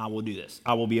 yes, I will do this.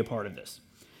 I will be a part of this.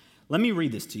 Let me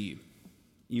read this to you.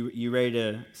 You ready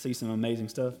to see some amazing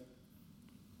stuff?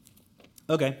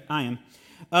 Okay, I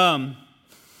am.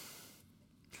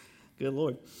 Good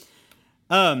Lord.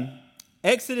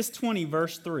 Exodus 20,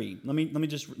 verse 3. Let me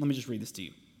just read this to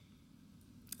you.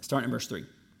 Starting at verse 3.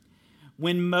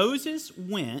 When Moses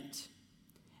went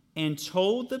and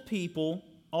told the people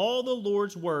all the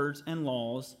Lord's words and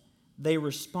laws, they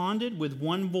responded with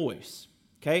one voice.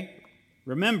 Okay?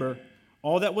 Remember,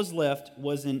 all that was left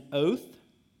was an oath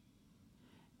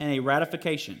and a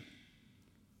ratification.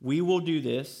 We will do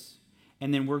this,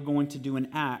 and then we're going to do an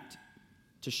act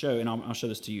to show, and I'll show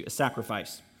this to you, a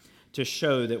sacrifice to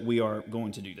show that we are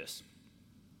going to do this.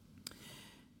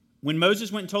 When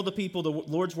Moses went and told the people the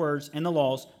Lord's words and the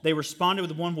laws, they responded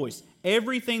with one voice.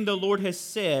 Everything the Lord has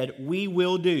said, we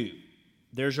will do.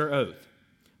 There's your oath.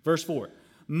 Verse 4.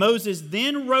 Moses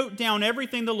then wrote down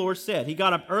everything the Lord said. He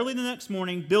got up early the next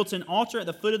morning, built an altar at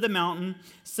the foot of the mountain,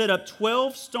 set up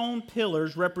 12 stone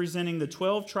pillars representing the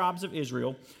 12 tribes of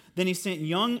Israel. Then he sent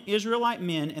young Israelite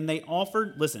men, and they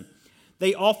offered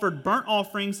burnt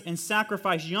offerings and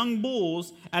sacrificed young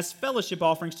bulls as fellowship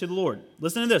offerings to the Lord.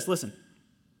 Listen to this, listen.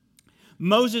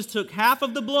 Moses took half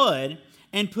of the blood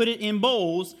and put it in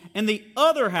bowls, and the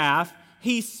other half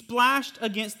he splashed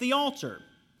against the altar.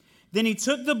 Then he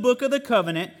took the book of the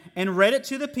covenant and read it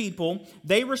to the people.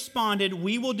 They responded,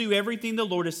 we will do everything the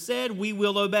Lord has said, we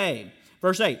will obey.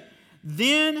 Verse 8,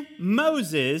 then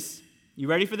Moses, you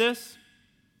ready for this?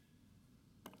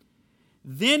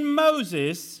 Then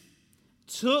Moses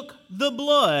took the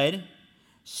blood,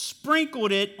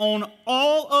 sprinkled it on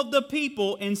all of the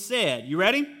people, and said, you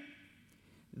ready?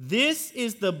 This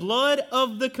is the blood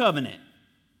of the covenant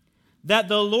that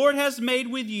the Lord has made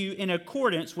with you in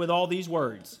accordance with all these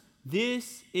words.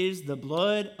 This is the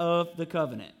blood of the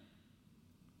covenant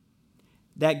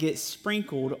that gets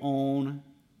sprinkled on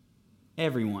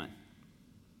everyone.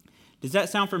 Does that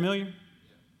sound familiar?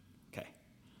 Okay.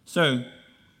 So,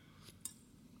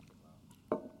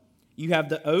 you have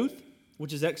the oath,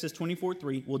 which is Exodus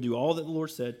 24:3. We'll do all that the Lord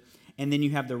said. And then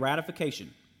you have the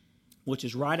ratification, which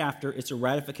is right after. It's a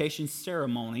ratification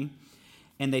ceremony.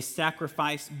 And they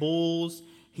sacrifice bulls.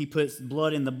 He puts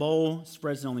blood in the bowl,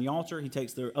 spreads it on the altar. He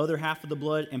takes the other half of the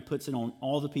blood and puts it on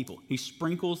all the people. He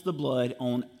sprinkles the blood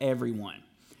on everyone.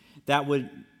 That would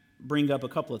bring up a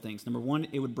couple of things. Number one,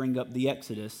 it would bring up the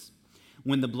Exodus,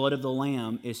 when the blood of the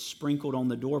lamb is sprinkled on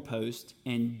the doorpost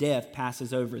and death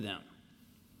passes over them.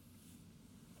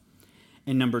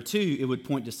 And number two, it would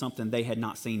point to something they had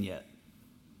not seen yet.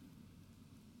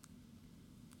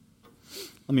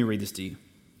 Let me read this to you.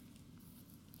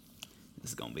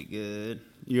 This is going to be good.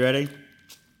 You ready?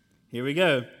 Here we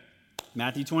go.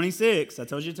 Matthew 26. I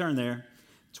told you to turn there.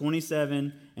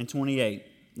 27 and 28.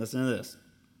 Listen to this.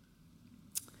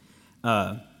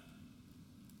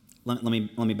 Let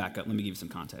me back up. Let me give you some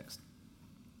context.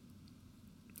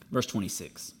 Verse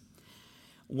 26.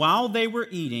 While they were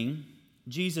eating,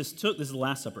 Jesus took, this is the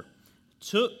Last Supper,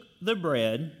 took the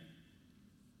bread,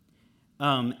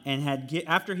 and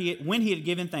when he had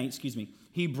given thanks,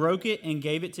 he broke it and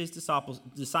gave it to his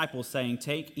disciples, saying,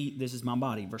 take, eat, this is my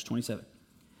body. Verse 27.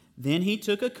 Then he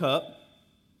took a cup.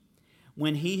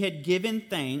 When he had given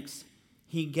thanks,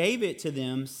 he gave it to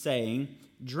them, saying,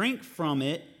 drink from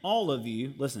it, all of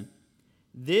you. Listen,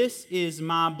 this is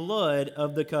my blood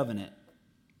of the covenant,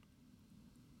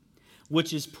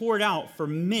 which is poured out for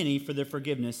many for the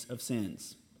forgiveness of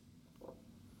sins.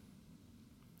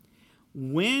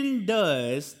 When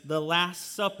does the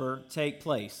Last Supper take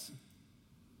place?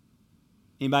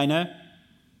 Anybody know?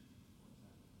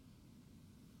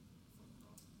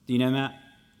 Do you know, Matt?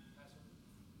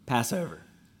 Passover.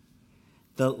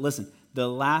 The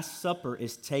Last Supper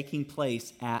is taking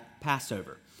place at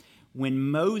Passover. When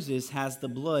Moses has the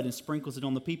blood and sprinkles it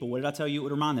on the people, what did I tell you it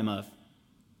would remind them of?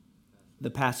 The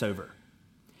Passover.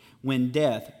 When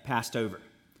death passed over.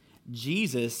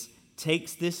 Jesus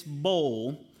takes this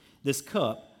bowl, this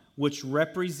cup, which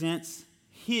represents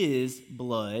his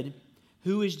blood.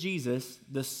 Who is Jesus?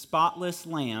 The spotless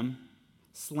lamb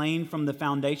slain from the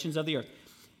foundations of the earth.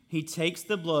 He takes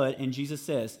the blood and Jesus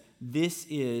says, "This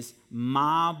is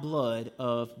my blood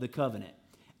of the covenant."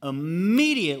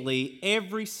 Immediately,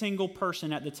 every single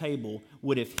person at the table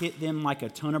would have hit them like a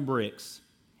ton of bricks.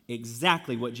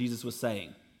 Exactly what Jesus was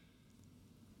saying.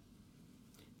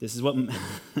 This is what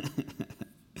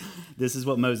this is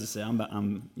what Moses said.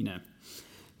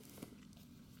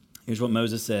 Here's what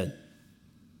Moses said.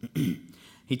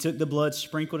 He took the blood,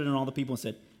 sprinkled it on all the people, and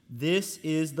said, "This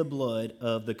is the blood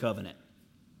of the covenant."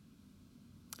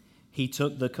 He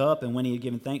took the cup, and when he had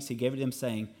given thanks, he gave it to them,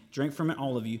 saying, "Drink from it,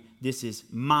 all of you. This is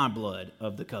my blood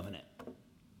of the covenant."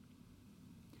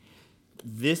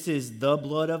 This is the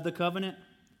blood of the covenant.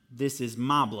 This is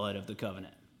my blood of the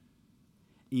covenant.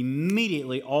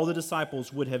 Immediately, all the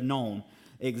disciples would have known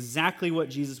exactly what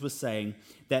Jesus was saying,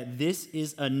 that this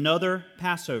is another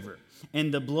Passover.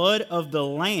 And the blood of the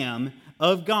Lamb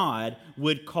of God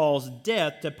would cause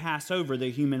death to pass over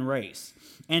the human race.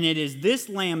 And it is this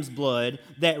Lamb's blood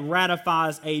that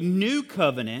ratifies a new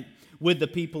covenant with the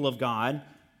people of God.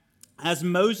 As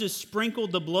Moses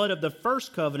sprinkled the blood of the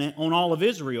first covenant on all of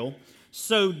Israel,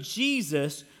 so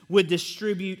Jesus would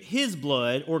distribute his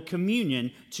blood or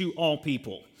communion to all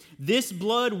people. This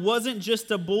blood wasn't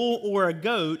just a bull or a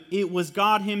goat, it was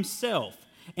God himself.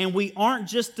 And we aren't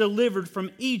just delivered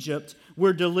from Egypt,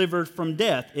 we're delivered from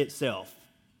death itself.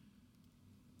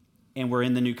 And we're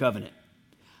in the new covenant.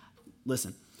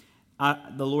 Listen,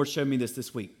 the Lord showed me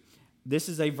this week. This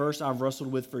is a verse I've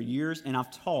wrestled with for years, and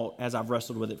I've taught as I've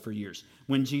wrestled with it for years.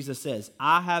 When Jesus says,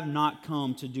 "I have not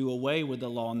come to do away with the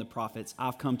law and the prophets,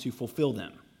 I've come to fulfill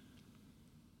them."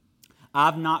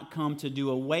 I've not come to do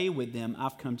away with them,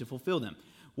 I've come to fulfill them.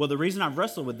 Well, the reason I've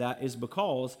wrestled with that is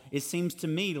because it seems to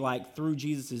me like through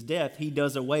Jesus' death, he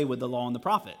does away with the law and the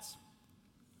prophets.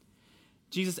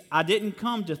 Jesus, I didn't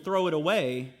come to throw it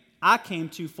away, I came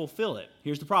to fulfill it.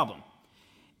 Here's the problem.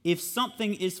 If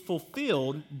something is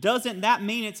fulfilled, doesn't that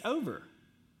mean it's over?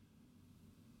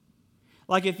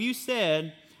 Like if you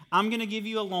said, "I'm going to give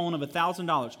you a loan of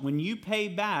 $1,000. When you pay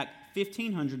back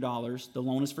 $1,500, the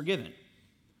loan is forgiven."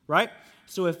 Right?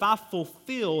 So if I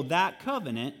fulfill that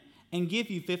covenant and give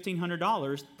you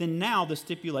 $1,500, then now the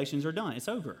stipulations are done. It's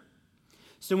over.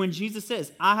 So when Jesus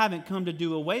says, "I haven't come to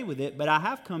do away with it, but I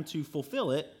have come to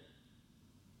fulfill it,"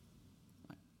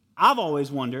 I've always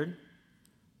wondered,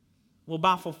 well,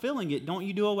 by fulfilling it, don't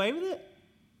you do away with it?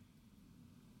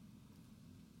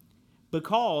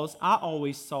 Because I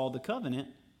always saw the covenant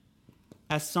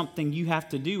as something you have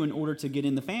to do in order to get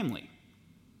in the family.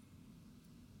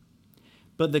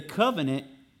 But the covenant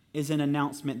is an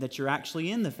announcement that you're actually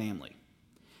in the family.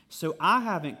 So I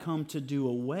haven't come to do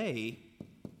away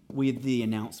with the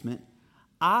announcement.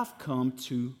 I've come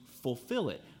to fulfill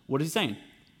it. What is he saying?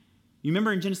 You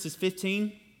remember in Genesis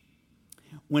 15,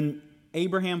 when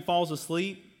Abraham falls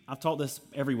asleep? I've taught this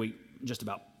every week, just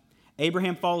about.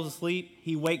 Abraham falls asleep.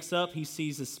 He wakes up. He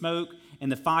sees the smoke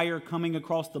and the fire coming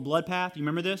across the blood path. You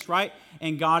remember this, right?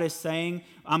 And God is saying,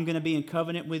 "I'm going to be in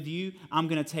covenant with you. I'm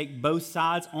going to take both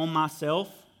sides on myself.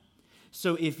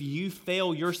 So if you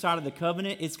fail your side of the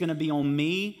covenant, it's going to be on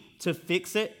me to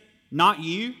fix it, not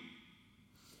you.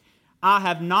 I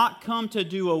have not come to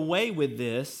do away with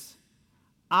this.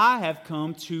 I have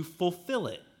come to fulfill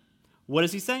it." What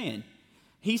is he saying?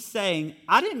 He's saying,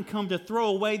 I didn't come to throw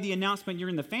away the announcement you're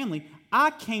in the family.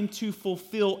 I came to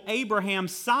fulfill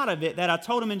Abraham's side of it that I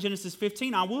told him in Genesis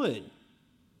 15 I would.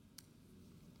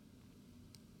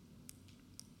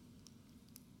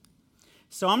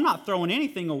 So I'm not throwing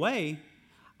anything away.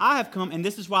 I have come, and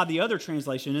this is why the other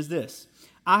translation is this.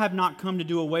 I have not come to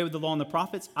do away with the law and the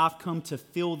prophets. I've come to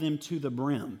fill them to the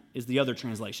brim, is the other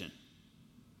translation.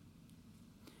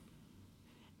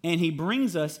 And he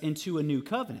brings us into a new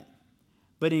covenant.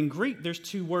 But in Greek, there's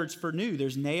two words for new.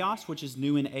 There's neos, which is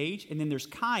new in age, and then there's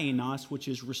kainos, which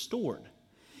is restored.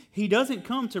 He doesn't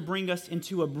come to bring us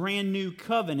into a brand new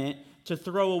covenant to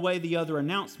throw away the other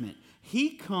announcement.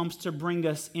 He comes to bring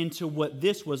us into what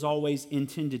this was always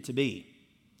intended to be.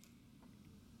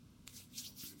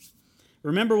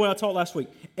 Remember what I taught last week.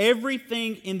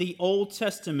 Everything in the Old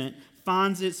Testament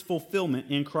finds its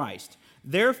fulfillment in Christ.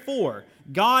 Therefore,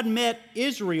 God met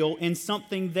Israel in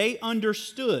something they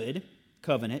understood,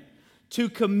 covenant, to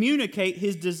communicate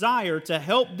his desire to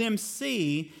help them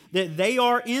see that they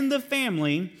are in the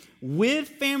family with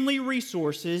family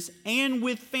resources and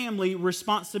with family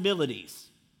responsibilities.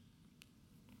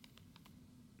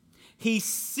 He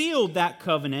sealed that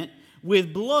covenant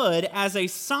with blood as a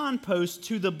signpost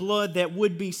to the blood that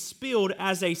would be spilled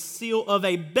as a seal of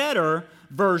a better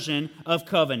version of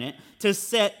covenant to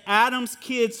set Adam's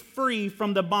kids free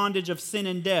from the bondage of sin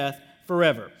and death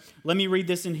forever. Let me read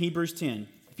this in Hebrews 10.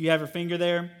 If you have your finger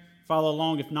there, follow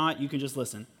along. If not, you can just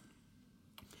listen.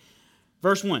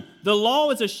 Verse 1. The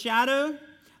law is a shadow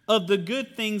of the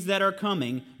good things that are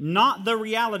coming, not the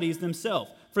realities themselves.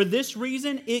 For this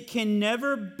reason, it can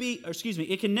never,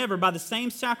 by the same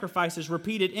sacrifices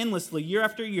repeated endlessly year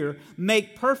after year,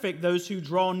 make perfect those who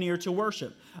draw near to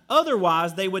worship.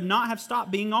 Otherwise, they would not have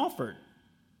stopped being offered.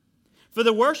 For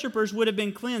the worshipers would have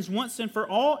been cleansed once and for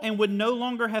all and would no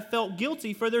longer have felt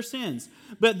guilty for their sins.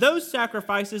 But those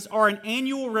sacrifices are an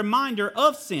annual reminder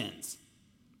of sins.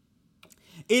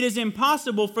 It is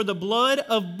impossible for the blood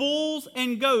of bulls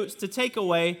and goats to take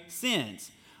away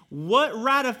sins. What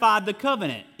ratified the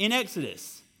covenant in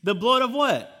Exodus? The blood of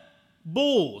what?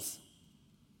 Bulls.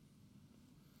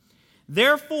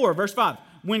 Therefore, verse 5,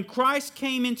 when Christ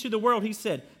came into the world, he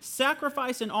said,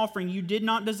 sacrifice and offering you did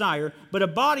not desire, but a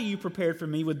body you prepared for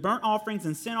me with burnt offerings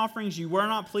and sin offerings you were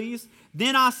not pleased.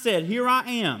 Then I said, here I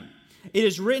am. It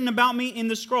is written about me in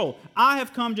the scroll. I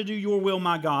have come to do your will,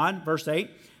 my God. Verse 8.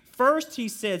 First he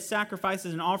said,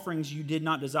 sacrifices and offerings you did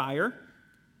not desire,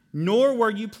 nor were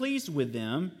you pleased with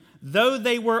them, though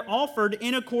they were offered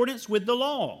in accordance with the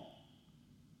law.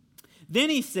 Then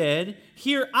he said,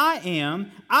 here I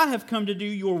am, I have come to do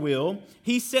your will.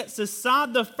 He sets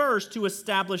aside the first to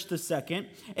establish the second,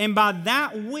 and by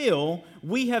that will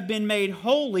we have been made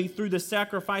holy through the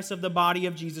sacrifice of the body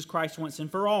of Jesus Christ once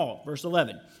and for all. Verse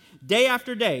 11, day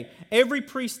after day, every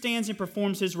priest stands and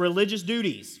performs his religious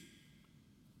duties.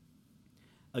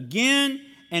 Again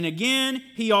and again,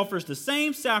 he offers the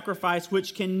same sacrifice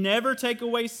which can never take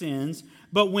away sins.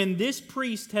 But when this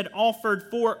priest had offered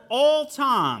for all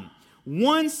time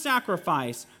one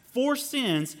sacrifice for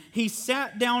sins, he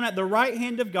sat down at the right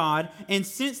hand of God, and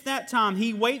since that time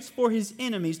he waits for his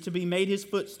enemies to be made his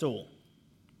footstool.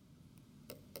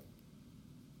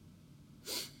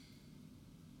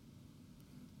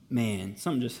 Man,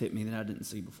 something just hit me that I didn't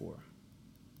see before.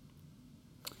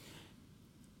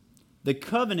 The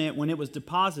covenant, when it was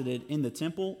deposited in the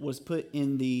temple, was put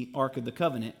in the Ark of the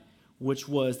Covenant, which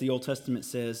was, the Old Testament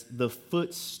says, the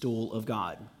footstool of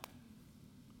God.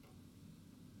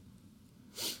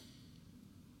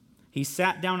 He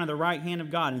sat down at the right hand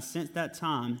of God, and since that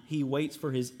time, he waits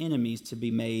for his enemies to be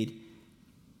made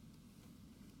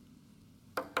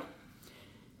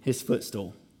his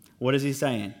footstool. What is he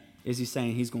saying? Is he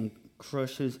saying he's going to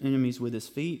crush his enemies with his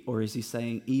feet, or is he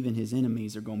saying even his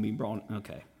enemies are going to be brought?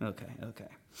 Okay.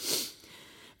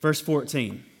 Verse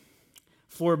 14.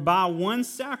 For by one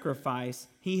sacrifice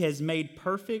he has made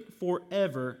perfect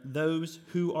forever those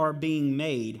who are being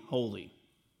made holy.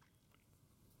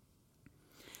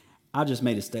 I just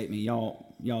made a statement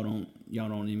y'all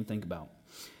don't even think about.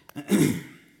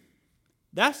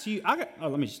 That's you.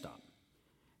 Let me just stop.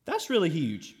 That's really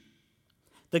huge.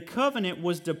 The covenant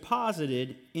was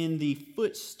deposited in the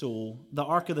footstool, the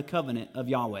Ark of the Covenant of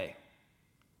Yahweh.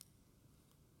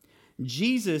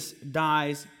 Jesus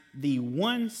dies the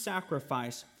one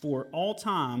sacrifice for all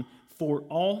time for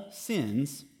all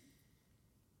sins.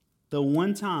 The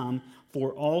one time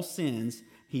for all sins.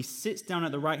 He sits down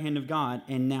at the right hand of God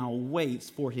and now waits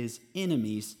for his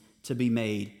enemies to be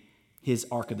made his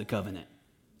Ark of the Covenant.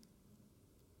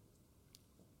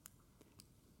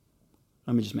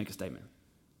 Let me just make a statement.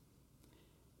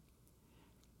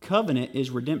 Covenant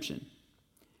is redemption.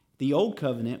 The old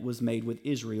covenant was made with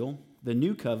Israel. The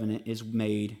new covenant is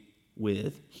made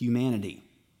with humanity.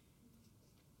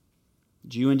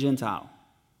 Jew and Gentile.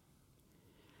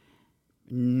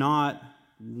 Not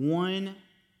one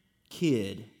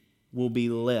kid will be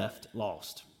left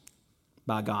lost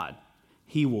by God.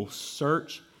 He will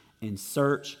search and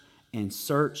search and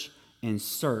search and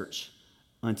search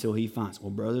until he finds. Well,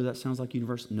 brother, that sounds like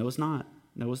universal. No, it's not.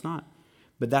 No, it's not.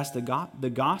 But that's the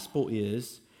gospel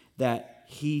is that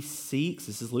he seeks,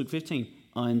 this is Luke 15,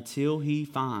 until he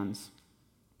finds.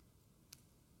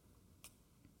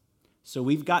 So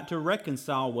we've got to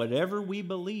reconcile whatever we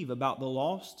believe about the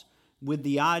lost with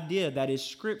the idea that is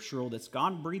scriptural, that's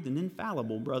God-breathed and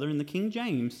infallible, brother, in the King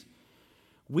James.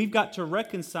 We've got to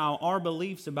reconcile our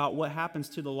beliefs about what happens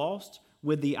to the lost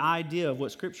with the idea of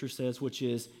what Scripture says, which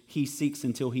is he seeks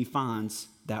until he finds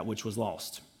that which was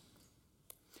lost.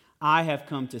 I have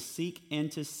come to seek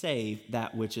and to save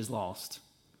that which is lost.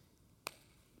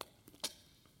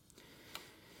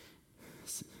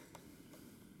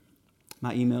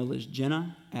 My email is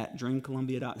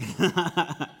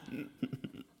jenna@dreamcolumbia.com.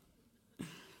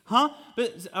 Huh?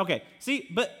 But, okay,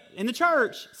 but in the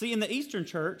church, in the Eastern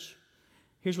church,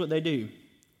 here's what they do.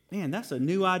 Man, that's a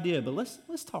new idea, but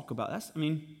let's talk about that.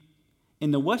 In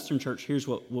the Western church, here's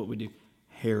what we do.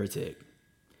 Heretic.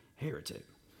 If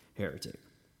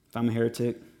I'm a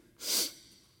heretic,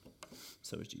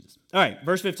 so is Jesus. All right,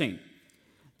 verse 15.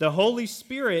 The Holy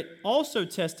Spirit also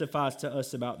testifies to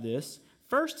us about this.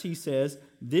 First, he says,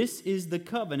 this is the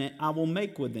covenant I will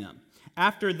make with them.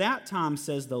 After that time,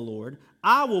 says the Lord,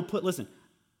 I will put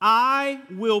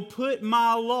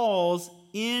my laws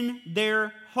in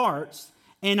their hearts,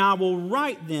 and I will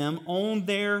write them on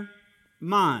their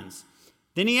minds.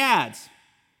 Then he adds,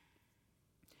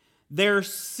 their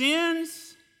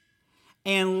sins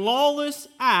and lawless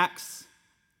acts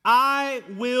I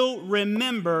will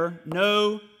remember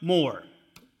no more.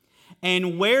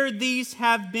 And where these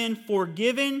have been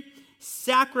forgiven,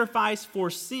 sacrifice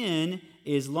for sin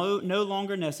is no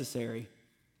longer necessary.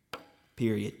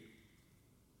 Period.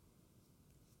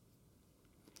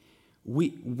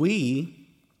 We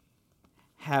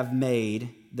have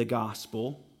made the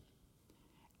gospel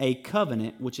a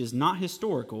covenant which is not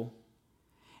historical,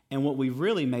 and what we've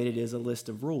really made it is a list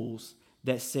of rules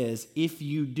that says if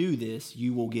you do this,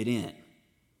 you will get in.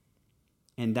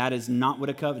 And that is not what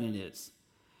a covenant is.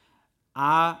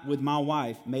 I, with my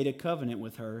wife, made a covenant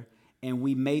with her, and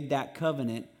we made that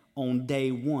covenant on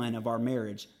day 1 of our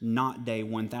marriage, not day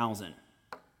 1,000.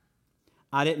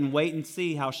 I didn't wait and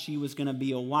see how she was going to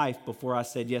be a wife before I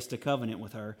said yes to covenant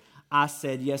with her. I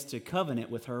said yes to covenant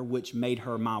with her, which made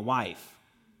her my wife.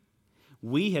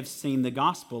 We have seen the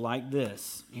gospel like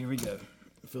this. Here we go.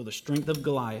 Feel the strength of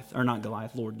Goliath, or not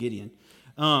Goliath, Lord Gideon.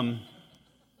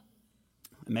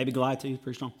 Maybe Goliath too,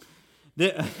 pretty strong.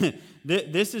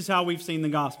 This is how we've seen the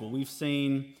gospel. We've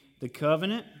seen the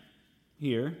covenant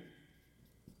here,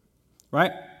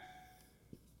 right?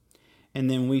 And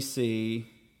then we see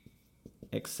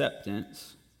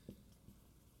acceptance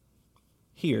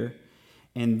here.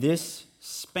 And this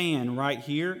span right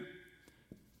here,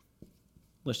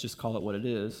 let's just call it what it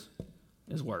is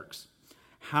works.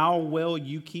 How well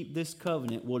you keep this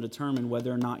covenant will determine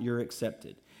whether or not you're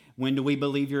accepted. When do we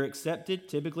believe you're accepted?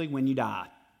 Typically when you die.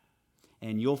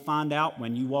 And you'll find out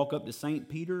when you walk up to St.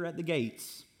 Peter at the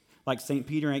gates. Like St.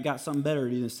 Peter ain't got something better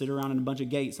to do than sit around in a bunch of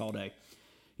gates all day.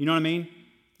 You know what I mean?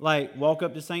 Like, walk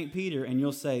up to St. Peter and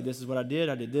you'll say, this is what I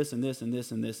did this and this and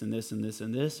this and this and this and this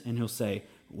and this. And he'll say,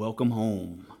 welcome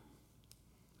home,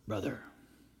 brother.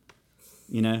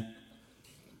 You know?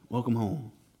 Welcome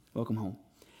home. Welcome home.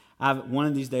 One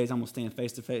of these days I'm going to stand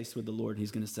face to face with the Lord. He's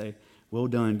going to say, well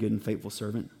done, good and faithful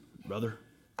servant, brother.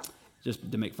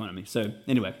 Just to make fun of me. So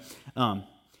anyway,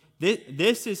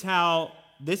 this is how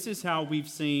we've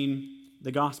seen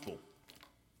the gospel.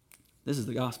 This is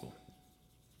the gospel.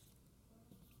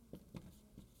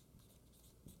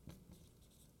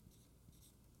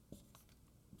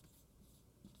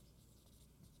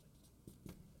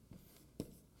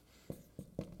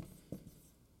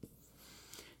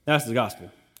 That's the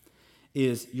gospel.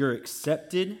 Is you're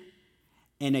accepted,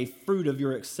 and a fruit of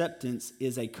your acceptance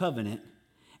is a covenant,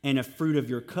 and a fruit of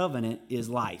your covenant is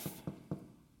life.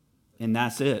 And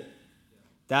that's it.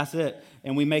 That's it.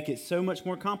 And we make it so much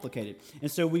more complicated.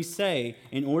 And so we say,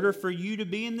 in order for you to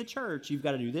be in the church, you've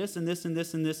got to do this and this and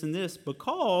this and this and this,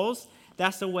 because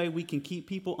that's the way we can keep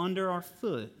people under our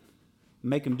foot,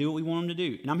 make them do what we want them to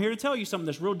do. And I'm here to tell you something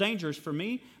that's real dangerous for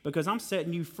me, because I'm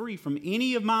setting you free from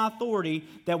any of my authority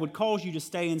that would cause you to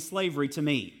stay in slavery to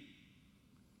me.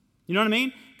 You know what I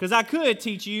mean? Because I could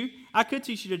teach you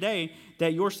today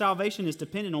that your salvation is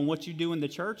dependent on what you do in the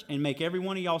church and make every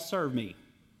one of y'all serve me.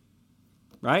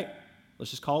 Right?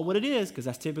 Let's just call it what it is, because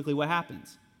that's typically what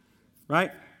happens.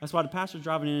 Right? That's why the pastor's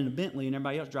driving in a Bentley and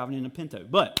everybody else driving in a Pinto.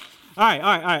 But, all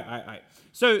right.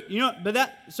 So,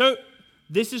 so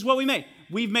this is what we made.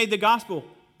 We've made the gospel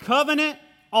covenant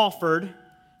offered.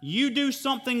 You do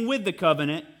something with the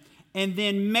covenant, and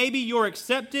then maybe you're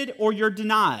accepted or you're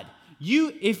denied.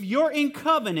 If you're in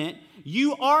covenant,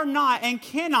 you are not and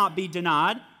cannot be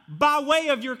denied by way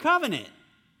of your covenant.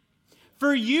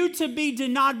 For you to be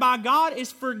denied by God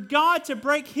is for God to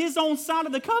break his own side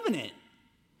of the covenant.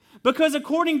 Because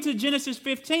according to Genesis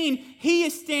 15, he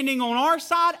is standing on our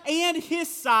side and his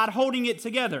side holding it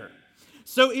together.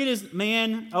 So it is,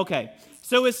 okay.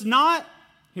 So it's not,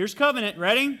 here's covenant,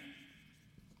 ready?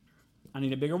 I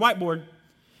need a bigger whiteboard.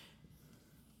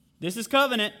 This is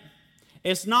covenant.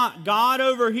 It's not God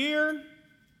over here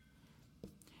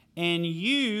and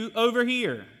you over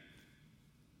here.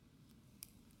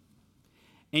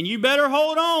 And you better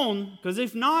hold on, because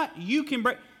if not, you can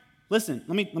break. Listen,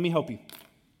 let me help you.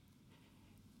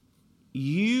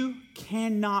 You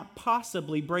cannot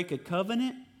possibly break a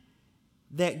covenant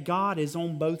that God is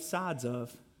on both sides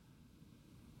of.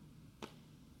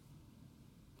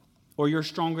 Or you're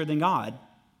stronger than God.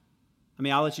 I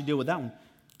mean, I'll let you deal with that one.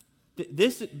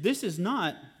 This is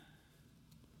not,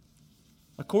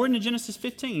 according to Genesis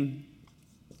 15,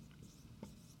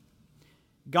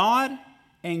 God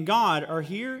and God are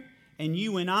here, and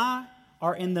you and I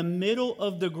are in the middle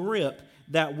of the grip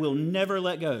that will never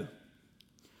let go.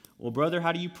 Well, brother,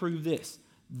 how do you prove this?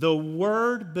 The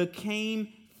Word became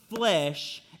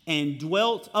flesh and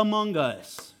dwelt among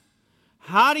us.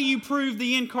 How do you prove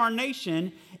the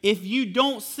incarnation if you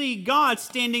don't see God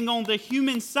standing on the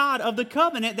human side of the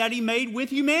covenant that He made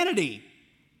with humanity?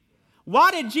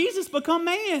 Why did Jesus become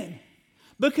man?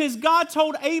 Because God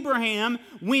told Abraham,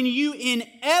 when you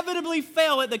inevitably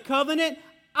fail at the covenant,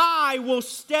 I will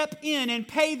step in and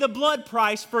pay the blood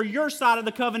price for your side of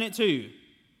the covenant too.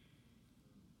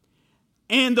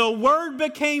 And the Word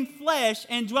became flesh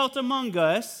and dwelt among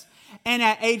us. And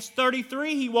at age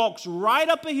 33, He walks right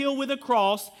up a hill with a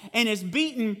cross and is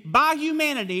beaten by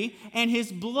humanity, and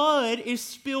His blood is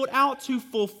spilled out to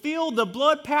fulfill the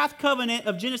blood path covenant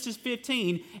of Genesis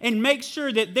 15 and make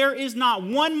sure that there is not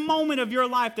one moment of your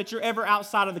life that you're ever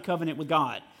outside of the covenant with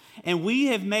God. And we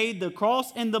have made the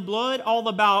cross and the blood all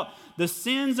about the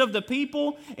sins of the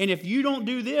people. And if you don't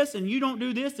do this and you don't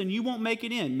do this, then you won't make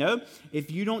it in. No, if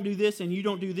you don't do this and you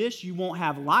don't do this, you won't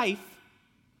have life.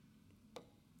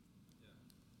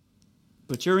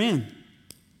 But you're in.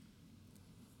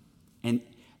 And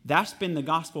that's been the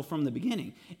gospel from the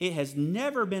beginning. It has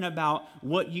never been about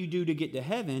what you do to get to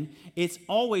heaven. It's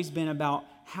always been about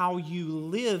how you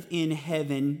live in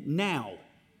heaven now.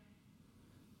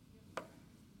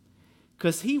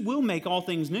 Because He will make all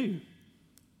things new.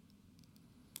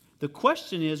 The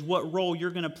question is what role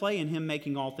you're going to play in Him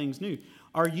making all things new.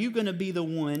 Are you going to be the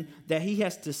one that He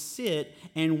has to sit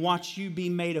and watch you be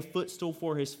made a footstool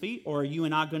for His feet? Or are you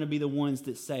and I going to be the ones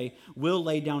that say, we'll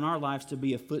lay down our lives to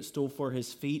be a footstool for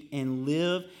His feet and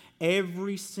live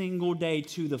every single day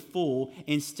to the full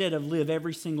instead of live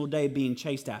every single day being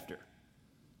chased after?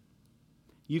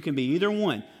 You can be either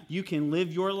one. You can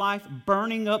live your life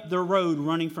burning up the road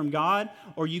running from God,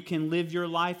 or you can live your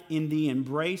life in the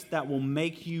embrace that will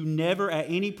make you never at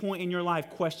any point in your life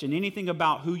question anything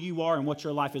about who you are and what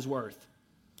your life is worth.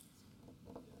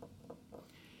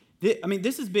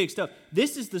 This is big stuff.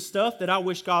 This is the stuff that I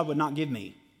wish God would not give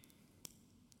me.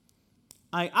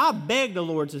 I beg the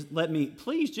Lord to let me,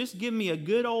 please just give me a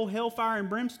good old hellfire and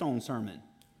brimstone sermon.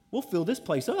 We'll fill this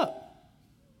place up.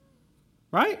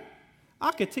 Right?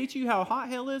 I could teach you how hot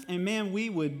hell is, and man, we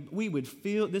would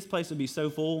feel, this place would be so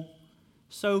full,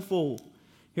 so full.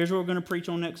 Here's what we're going to preach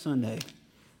on next Sunday.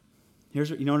 You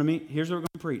know what I mean? Here's what we're going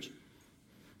to preach.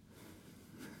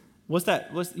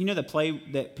 You know the play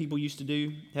that people used to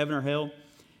do, Heaven or Hell? And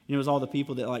it was all the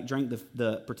people that like drank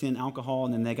the pretend alcohol,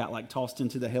 and then they got like tossed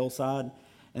into the hell side,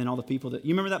 and all the people that,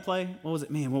 you remember that play? What was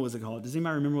it? Man, what was it called? Does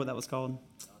anybody remember what that was called?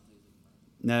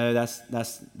 No, that's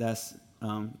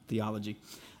theology.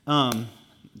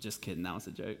 Just kidding, that was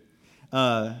a joke.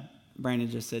 Brandon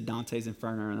just said Dante's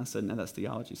Inferno, and I said, no, that's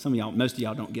theology. Most of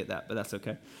y'all don't get that, but that's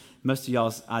okay. Most of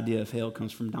y'all's idea of hell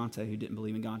comes from Dante, who didn't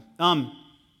believe in God.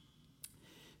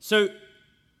 So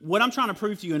what I'm trying to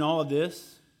prove to you in all of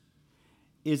this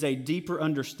is a deeper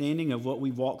understanding of what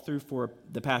we've walked through for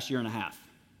the past year and a half.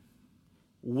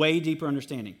 Way deeper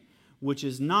understanding, which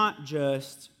is not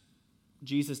just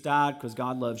Jesus died because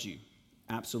God loves you.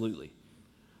 Absolutely.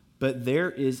 But there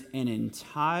is an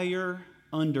entire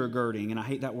undergirding, and I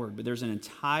hate that word, but there's an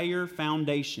entire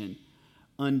foundation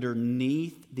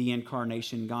underneath the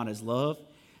incarnation God is love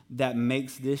that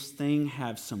makes this thing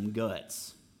have some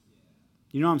guts.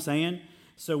 You know what I'm saying?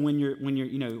 So when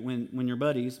your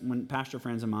buddies, when pastor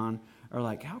friends of mine are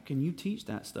like, how can you teach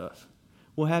that stuff?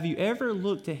 Well, have you ever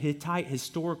looked at Hittite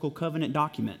historical covenant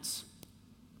documents?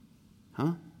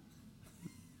 Huh?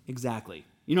 Exactly.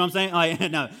 You know what I'm saying?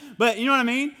 Like, no. But you know what I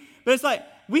mean? But it's like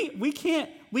we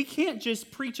can't just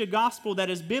preach a gospel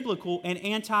that is biblical and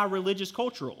anti-religious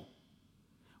cultural.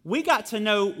 We got to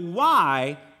know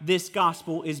why this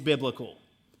gospel is biblical,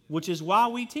 which is why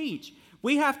we teach.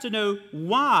 We have to know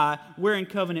why we're in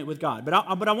covenant with God. But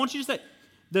I want you to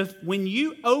say, when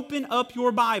you open up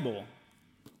your Bible,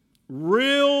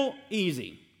 real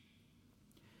easy,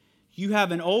 you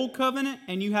have an old covenant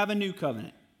and you have a new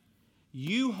covenant.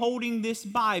 You holding this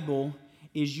Bible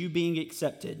is you being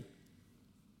accepted.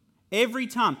 Every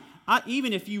time,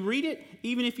 even if you read it,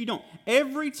 even if you don't,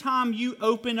 every time you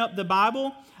open up the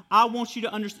Bible, I want you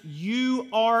to understand you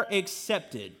are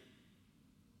accepted.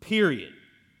 Period.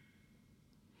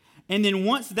 And then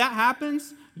once that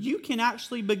happens, you can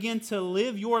actually begin to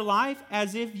live your life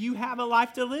as if you have a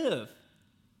life to live.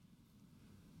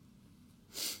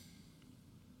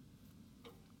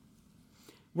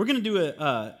 We're going to do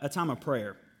a time of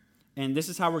prayer. And this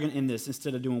is how we're going to end this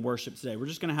instead of doing worship today. We're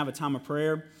just going to have a time of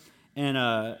prayer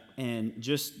and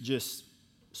just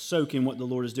soak in what the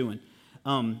Lord is doing.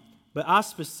 But I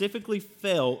specifically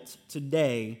felt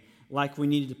today like we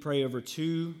needed to pray over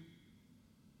two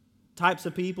types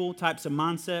of people, types of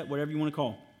mindset, whatever you want to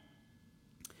call.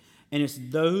 And it's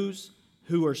those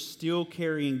who are still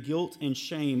carrying guilt and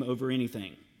shame over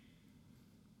anything.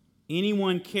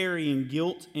 Anyone carrying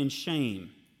guilt and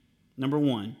shame, number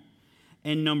one.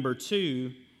 And number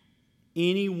two,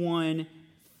 anyone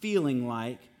feeling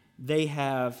like they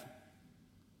have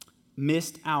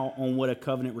missed out on what a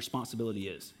covenant responsibility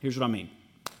is. Here's what I mean.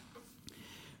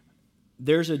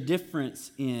 There's a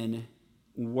difference in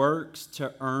works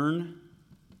to earn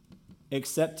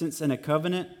acceptance in a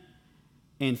covenant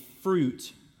and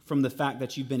fruit from the fact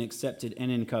that you've been accepted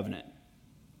and in covenant.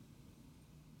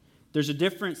 There's a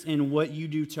difference in what you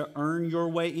do to earn your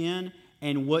way in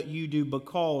and what you do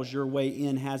because your way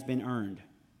in has been earned.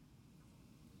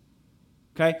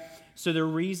 Okay? So the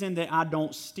reason that I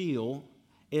don't steal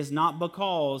is not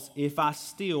because if I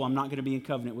steal, I'm not going to be in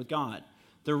covenant with God.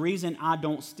 The reason I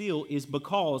don't steal is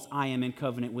because I am in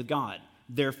covenant with God.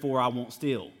 Therefore, I won't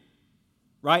steal.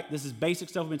 Right? This is basic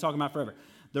stuff we've been talking about forever.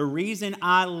 The reason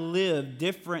I live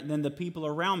different than the people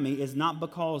around me is not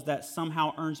because that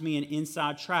somehow earns me an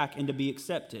inside track and to be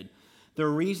accepted. The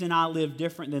reason I live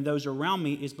different than those around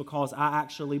me is because I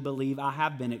actually believe I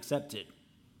have been accepted.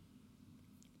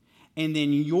 And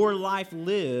then your life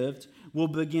lived will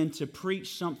begin to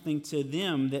preach something to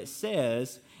them that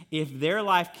says, if their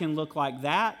life can look like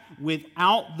that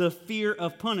without the fear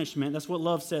of punishment, that's what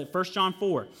love said. 1 John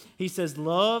 4, he says,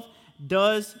 love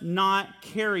does not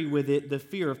carry with it the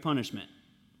fear of punishment.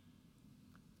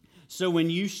 So when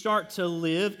you start to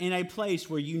live in a place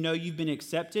where you know you've been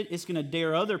accepted, it's going to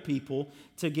dare other people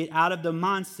to get out of the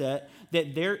mindset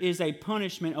that there is a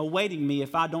punishment awaiting me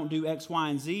if I don't do X, Y,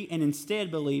 and Z, and instead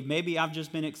believe maybe I've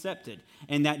just been accepted.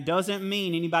 And that doesn't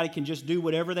mean anybody can just do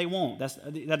whatever they want.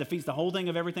 That defeats the whole thing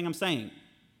of everything I'm saying.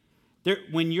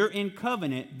 When you're in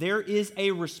covenant, there is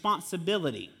a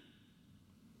responsibility.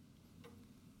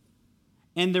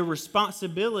 And the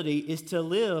responsibility is to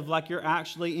live like you're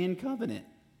actually in covenant.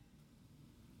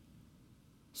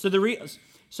 So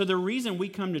the reason we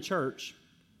come to church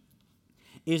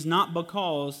is not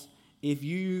because if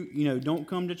you don't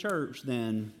come to church,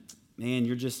 then man,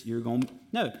 you're going.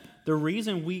 No, the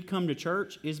reason we come to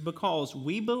church is because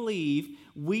we believe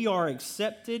we are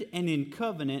accepted and in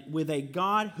covenant with a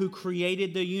God who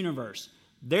created the universe.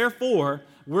 Therefore,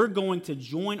 we're going to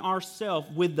join ourselves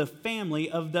with the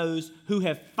family of those who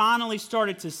have finally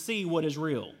started to see what is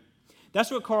real.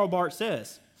 That's what Karl Barth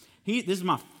says. This is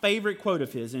my favorite quote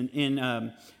of his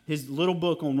in his little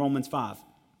book on Romans 5.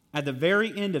 At the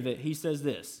very end of it, he says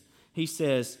this. He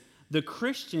says, the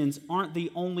Christians aren't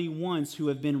the only ones who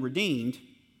have been redeemed.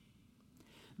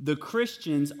 The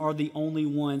Christians are the only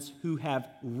ones who have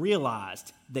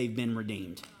realized they've been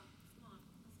redeemed.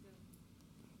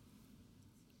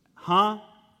 Huh?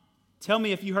 Tell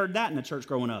me if you heard that in the church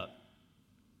growing up.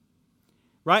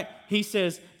 Right? He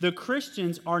says, the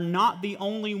Christians are not the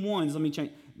only ones, let me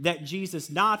change, that Jesus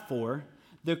died for.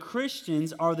 The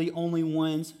Christians are the only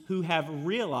ones who have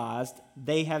realized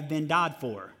they have been died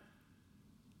for.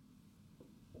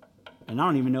 And I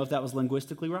don't even know if that was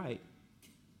linguistically right.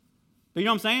 But you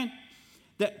know what I'm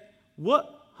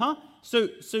saying?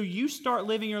 So you start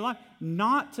living your life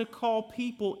not to call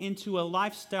people into a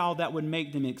lifestyle that would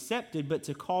make them accepted, but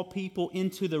to call people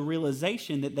into the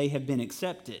realization that they have been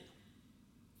accepted.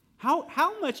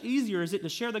 How much easier is it to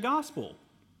share the gospel?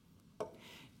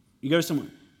 You go to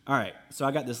someone, all right, so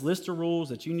I got this list of rules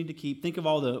that you need to keep. Think of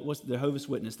all the Jehovah's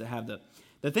Witness that have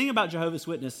the thing about Jehovah's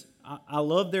Witness, I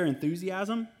love their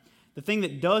enthusiasm. The thing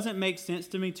that doesn't make sense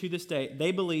to me to this day,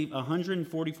 they believe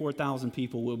 144,000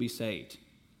 people will be saved.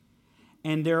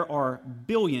 And there are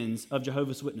billions of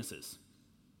Jehovah's Witnesses.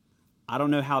 I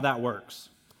don't know how that works.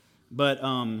 But, you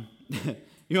know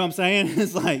what I'm saying?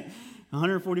 It's like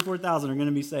 144,000 are going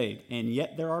to be saved. And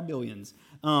yet there are billions.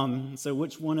 So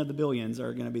which one of the billions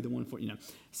are going to be the one for,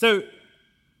 So,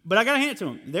 but I got to hand it to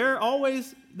them. They're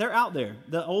out there.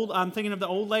 I'm thinking of the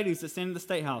old ladies that stand in the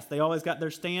State House. They always got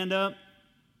their stand up.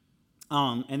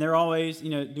 And they're always,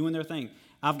 doing their thing.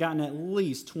 I've gotten at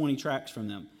least 20 tracts from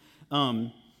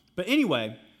them. But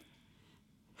anyway,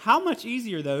 how much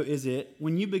easier, though, is it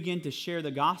when you begin to share the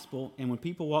gospel and when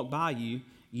people walk by you,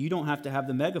 you don't have to have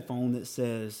the megaphone that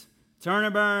says, turn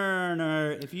or burn,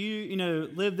 or if you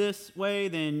live this way,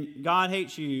 then God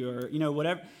hates you, or,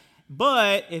 whatever.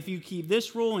 But if you keep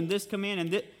this rule and this command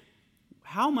and this,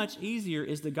 how much easier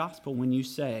is the gospel when you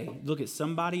say, look at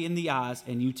somebody in the eyes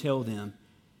and you tell them,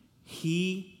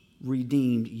 he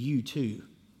redeemed you too,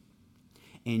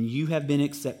 and you have been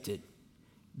accepted.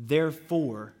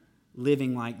 Therefore,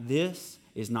 living like this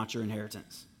is not your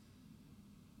inheritance.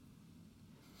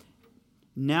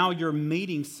 Now you're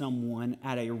meeting someone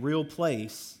at a real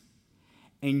place,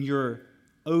 and you're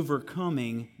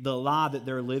overcoming the lie that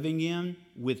they're living in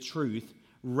with truth,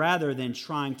 rather than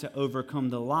trying to overcome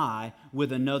the lie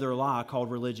with another lie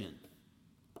called religion.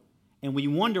 And we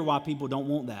wonder why people don't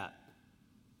want that.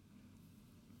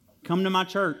 Come to my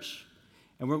church,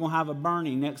 and we're going to have a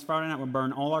burning next Friday night. We'll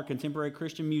burn all our contemporary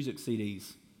Christian music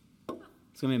CDs.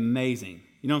 It's going to be amazing.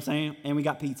 You know what I'm saying? And we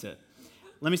got pizza.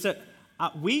 Let me say,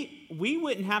 we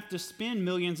wouldn't have to spend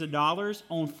millions of dollars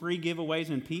on free giveaways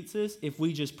and pizzas if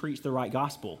we just preached the right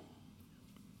gospel.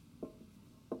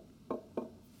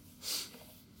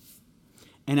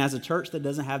 And as a church that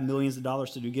doesn't have millions of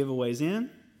dollars to do giveaways in,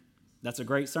 that's a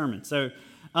great sermon. So,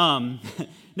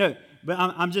 no, but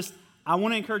I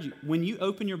want to encourage you, when you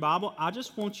open your Bible, I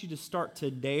just want you to start to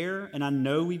dare, and I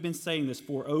know we've been saying this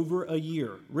for over a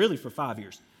year, really for 5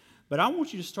 years, but I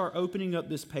want you to start opening up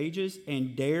these pages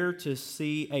and dare to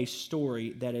see a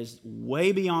story that is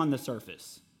way beyond the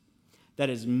surface, that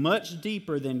is much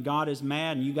deeper than God is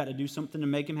mad and you got to do something to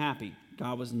make him happy.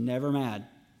 God was never mad.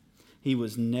 He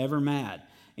was never mad.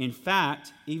 In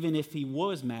fact, even if he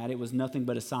was mad, it was nothing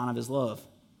but a sign of his love.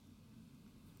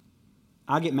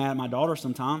 I get mad at my daughter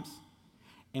sometimes,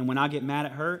 and when I get mad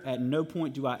at her, at no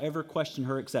point do I ever question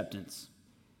her acceptance.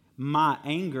 My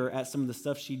anger at some of the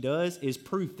stuff she does is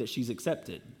proof that she's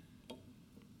accepted.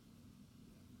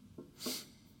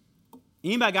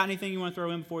 Anybody got anything you want to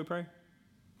throw in before we pray?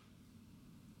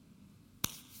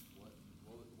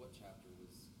 What chapter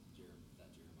was Jeremiah?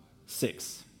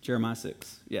 6. Jeremiah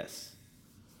 6. Yes.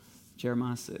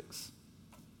 Jeremiah 6.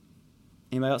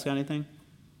 Anybody else got anything?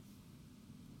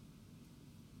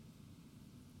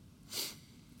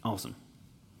 Awesome.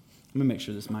 Let me make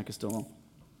sure this mic is still on.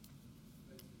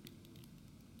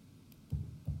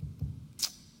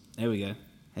 There we go.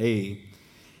 Hey.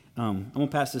 I'm going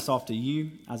to pass this off to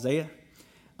you, Isaiah.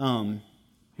 Here's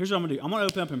what I'm going to do. I'm going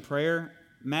to open up in prayer.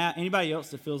 Matt, anybody else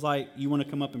that feels like you want to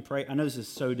come up and pray? I know this is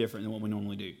so different than what we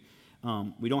normally do.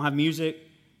 We don't have music.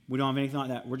 We don't have anything like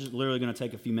that. We're just literally going to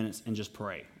take a few minutes and just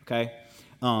pray, okay?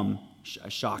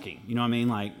 Shocking. You know what I mean?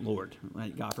 Like, Lord,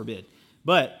 right? God forbid.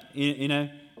 But,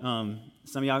 some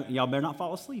of y'all better not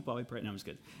fall asleep while we pray. No, I'm just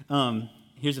kidding.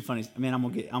 Here's the funny, man,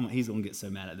 he's going to get so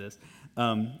mad at this.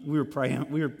 We were praying,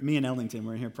 me and Ellington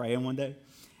were in here praying one day.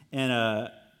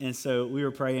 And so we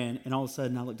were praying, and all of a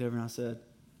sudden I looked over and I said,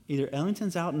 either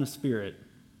Ellington's out in the spirit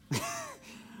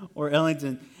or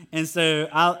Ellington. And so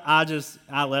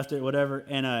I left it, whatever.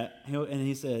 And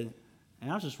he said, and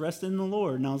I was just resting in the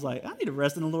Lord. And I was like, I need to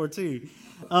rest in the Lord too.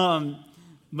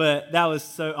 But that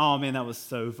was that was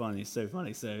so funny, so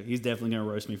funny. So he's definitely going to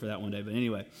roast me for that one day. But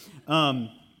anyway,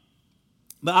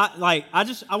 but I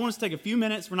want us to take a few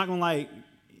minutes. We're not going to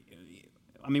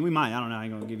we might. I don't know. I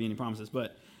ain't going to give you any promises.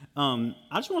 But I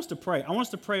just want us to pray. I want us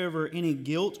to pray over any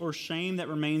guilt or shame that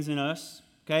remains in us.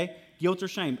 Okay? Guilt or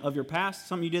shame of your past,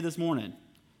 something you did this morning.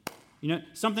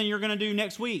 Something you're going to do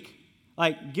next week.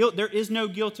 Like guilt, there is no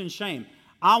guilt and shame.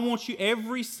 I want you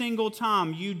every single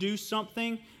time you do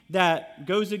something that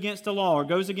goes against the law or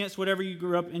goes against whatever you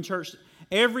grew up in church,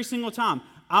 every single time,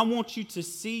 I want you to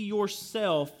see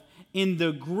yourself in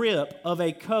the grip of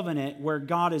a covenant where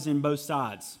God is in both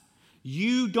sides.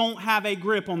 You don't have a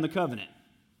grip on the covenant.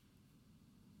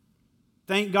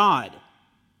 Thank God.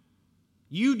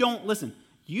 You don't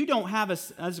have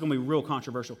this is going to be real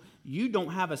controversial. You don't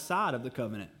have a side of the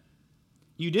covenant.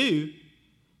 You do,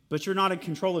 but you're not in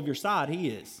control of your side. He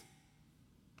is.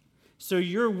 So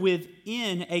you're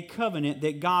within a covenant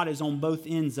that God is on both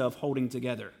ends of holding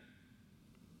together.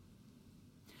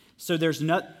 So there's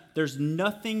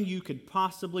nothing you could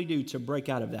possibly do to break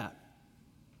out of that.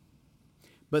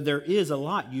 But there is a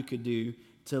lot you could do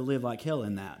to live like hell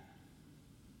in that.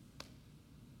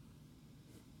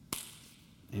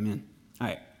 Amen. All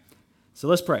right. So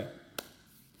let's pray.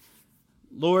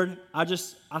 Lord, I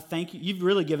thank you. You've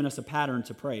really given us a pattern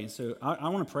to pray. And so I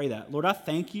want to pray that. Lord, I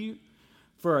thank you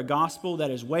for a gospel that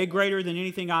is way greater than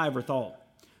anything I ever thought.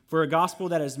 For a gospel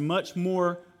that is much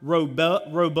more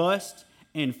robust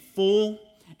and full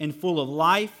of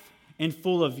life and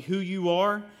full of who you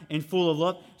are and full of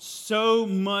love. So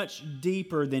much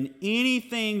deeper than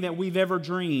anything that we've ever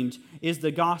dreamed is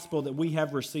the gospel that we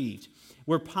have received.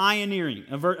 We're pioneering,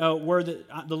 a word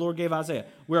that the Lord gave Isaiah.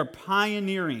 We're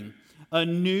pioneering a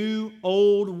new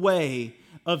old way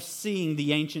of seeing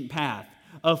the ancient path,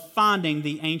 of finding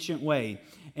the ancient way.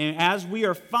 And as we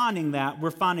are finding that,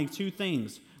 we're finding two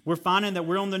things. We're finding that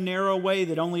we're on the narrow way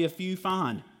that only a few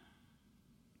find.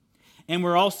 And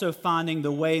we're also finding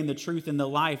the way and the truth and the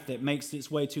life that makes its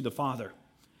way to the Father.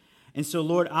 And so,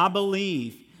 Lord, I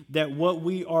believe that what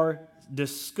we are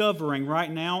discovering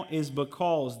right now is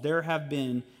because there have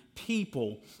been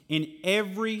people in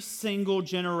every single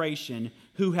generation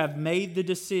who have made the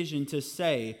decision to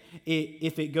say,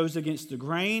 if it goes against the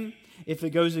grain, if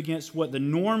it goes against what the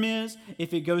norm is,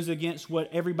 if it goes against what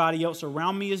everybody else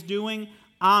around me is doing,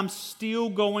 I'm still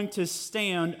going to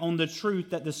stand on the truth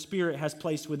that the Spirit has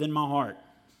placed within my heart.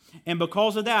 And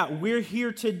because of that, we're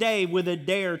here today with a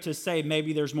dare to say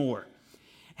maybe there's more.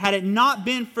 Had it not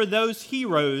been for those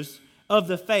heroes of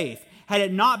the faith, had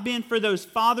it not been for those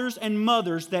fathers and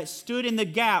mothers that stood in the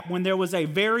gap when there was a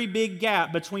very big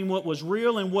gap between what was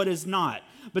real and what is not,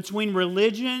 between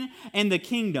religion and the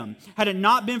kingdom, had it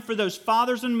not been for those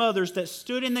fathers and mothers that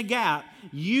stood in the gap,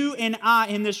 you and I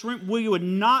in this room, we would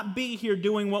not be here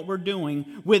doing what we're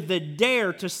doing with the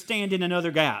dare to stand in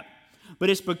another gap. But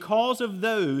it's because of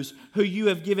those who you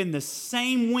have given the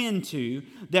same wind to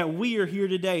that we are here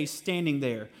today standing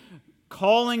there,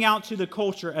 calling out to the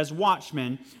culture as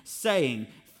watchmen, saying,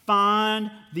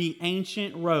 find the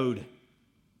ancient road.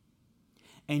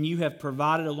 And you have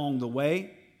provided along the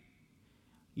way.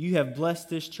 You have blessed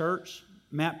this church.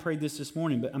 Matt prayed this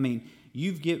morning, but I mean,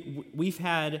 we've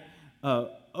had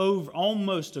over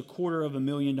almost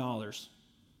 $250,000.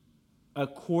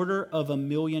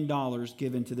 $250,000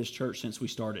 given to this church since we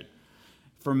started.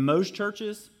 For most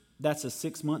churches, that's a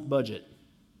 6-month budget.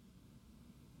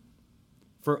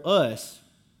 For us,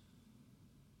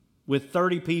 with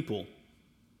 30 people,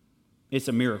 it's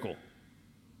a miracle.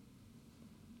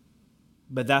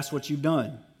 But that's what you've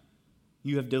done.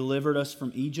 You have delivered us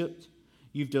from Egypt.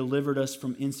 You've delivered us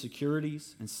from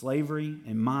insecurities and slavery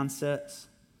and mindsets.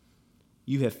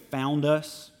 You have found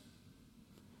us.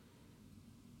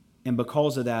 And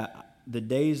because of that, the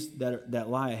days that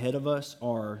lie ahead of us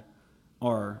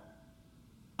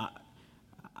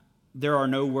there are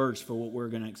no words for what we're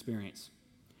going to experience.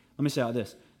 Let me say it like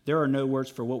this. There are no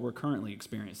words for what we're currently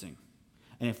experiencing.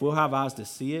 And if we'll have eyes to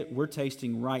see it, we're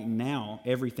tasting right now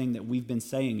everything that we've been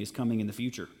saying is coming in the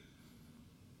future.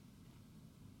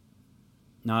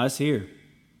 Now, it's here.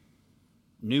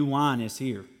 New wine is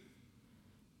here.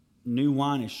 New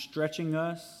wine is stretching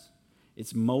us.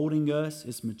 It's molding us.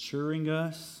 It's maturing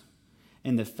us.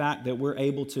 And the fact that we're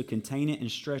able to contain it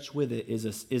and stretch with it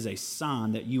is a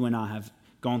sign that you and I have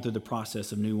gone through the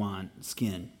process of new wine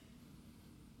skin.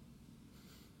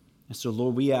 And so,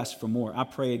 Lord, we ask for more. I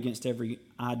pray against every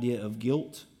idea of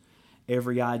guilt,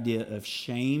 every idea of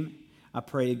shame. I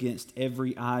pray against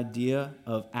every idea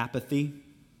of apathy.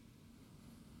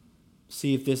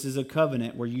 See, if this is a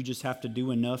covenant where you just have to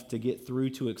do enough to get through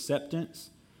to acceptance,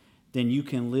 then you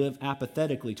can live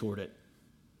apathetically toward it.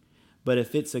 But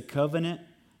if it's a covenant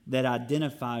that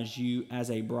identifies you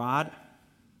as a bride,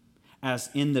 as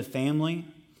in the family,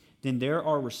 then there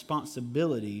are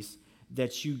responsibilities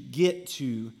that you get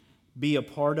to be a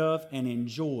part of and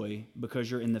enjoy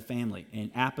because you're in the family.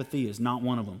 And apathy is not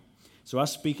one of them. So I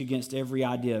speak against every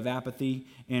idea of apathy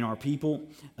in our people,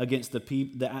 against the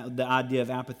idea of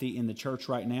apathy in the church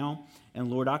right now. And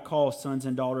Lord, I call sons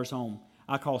and daughters home.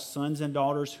 I call sons and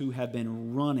daughters who have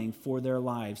been running for their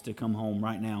lives to come home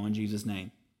right now in Jesus'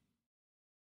 name.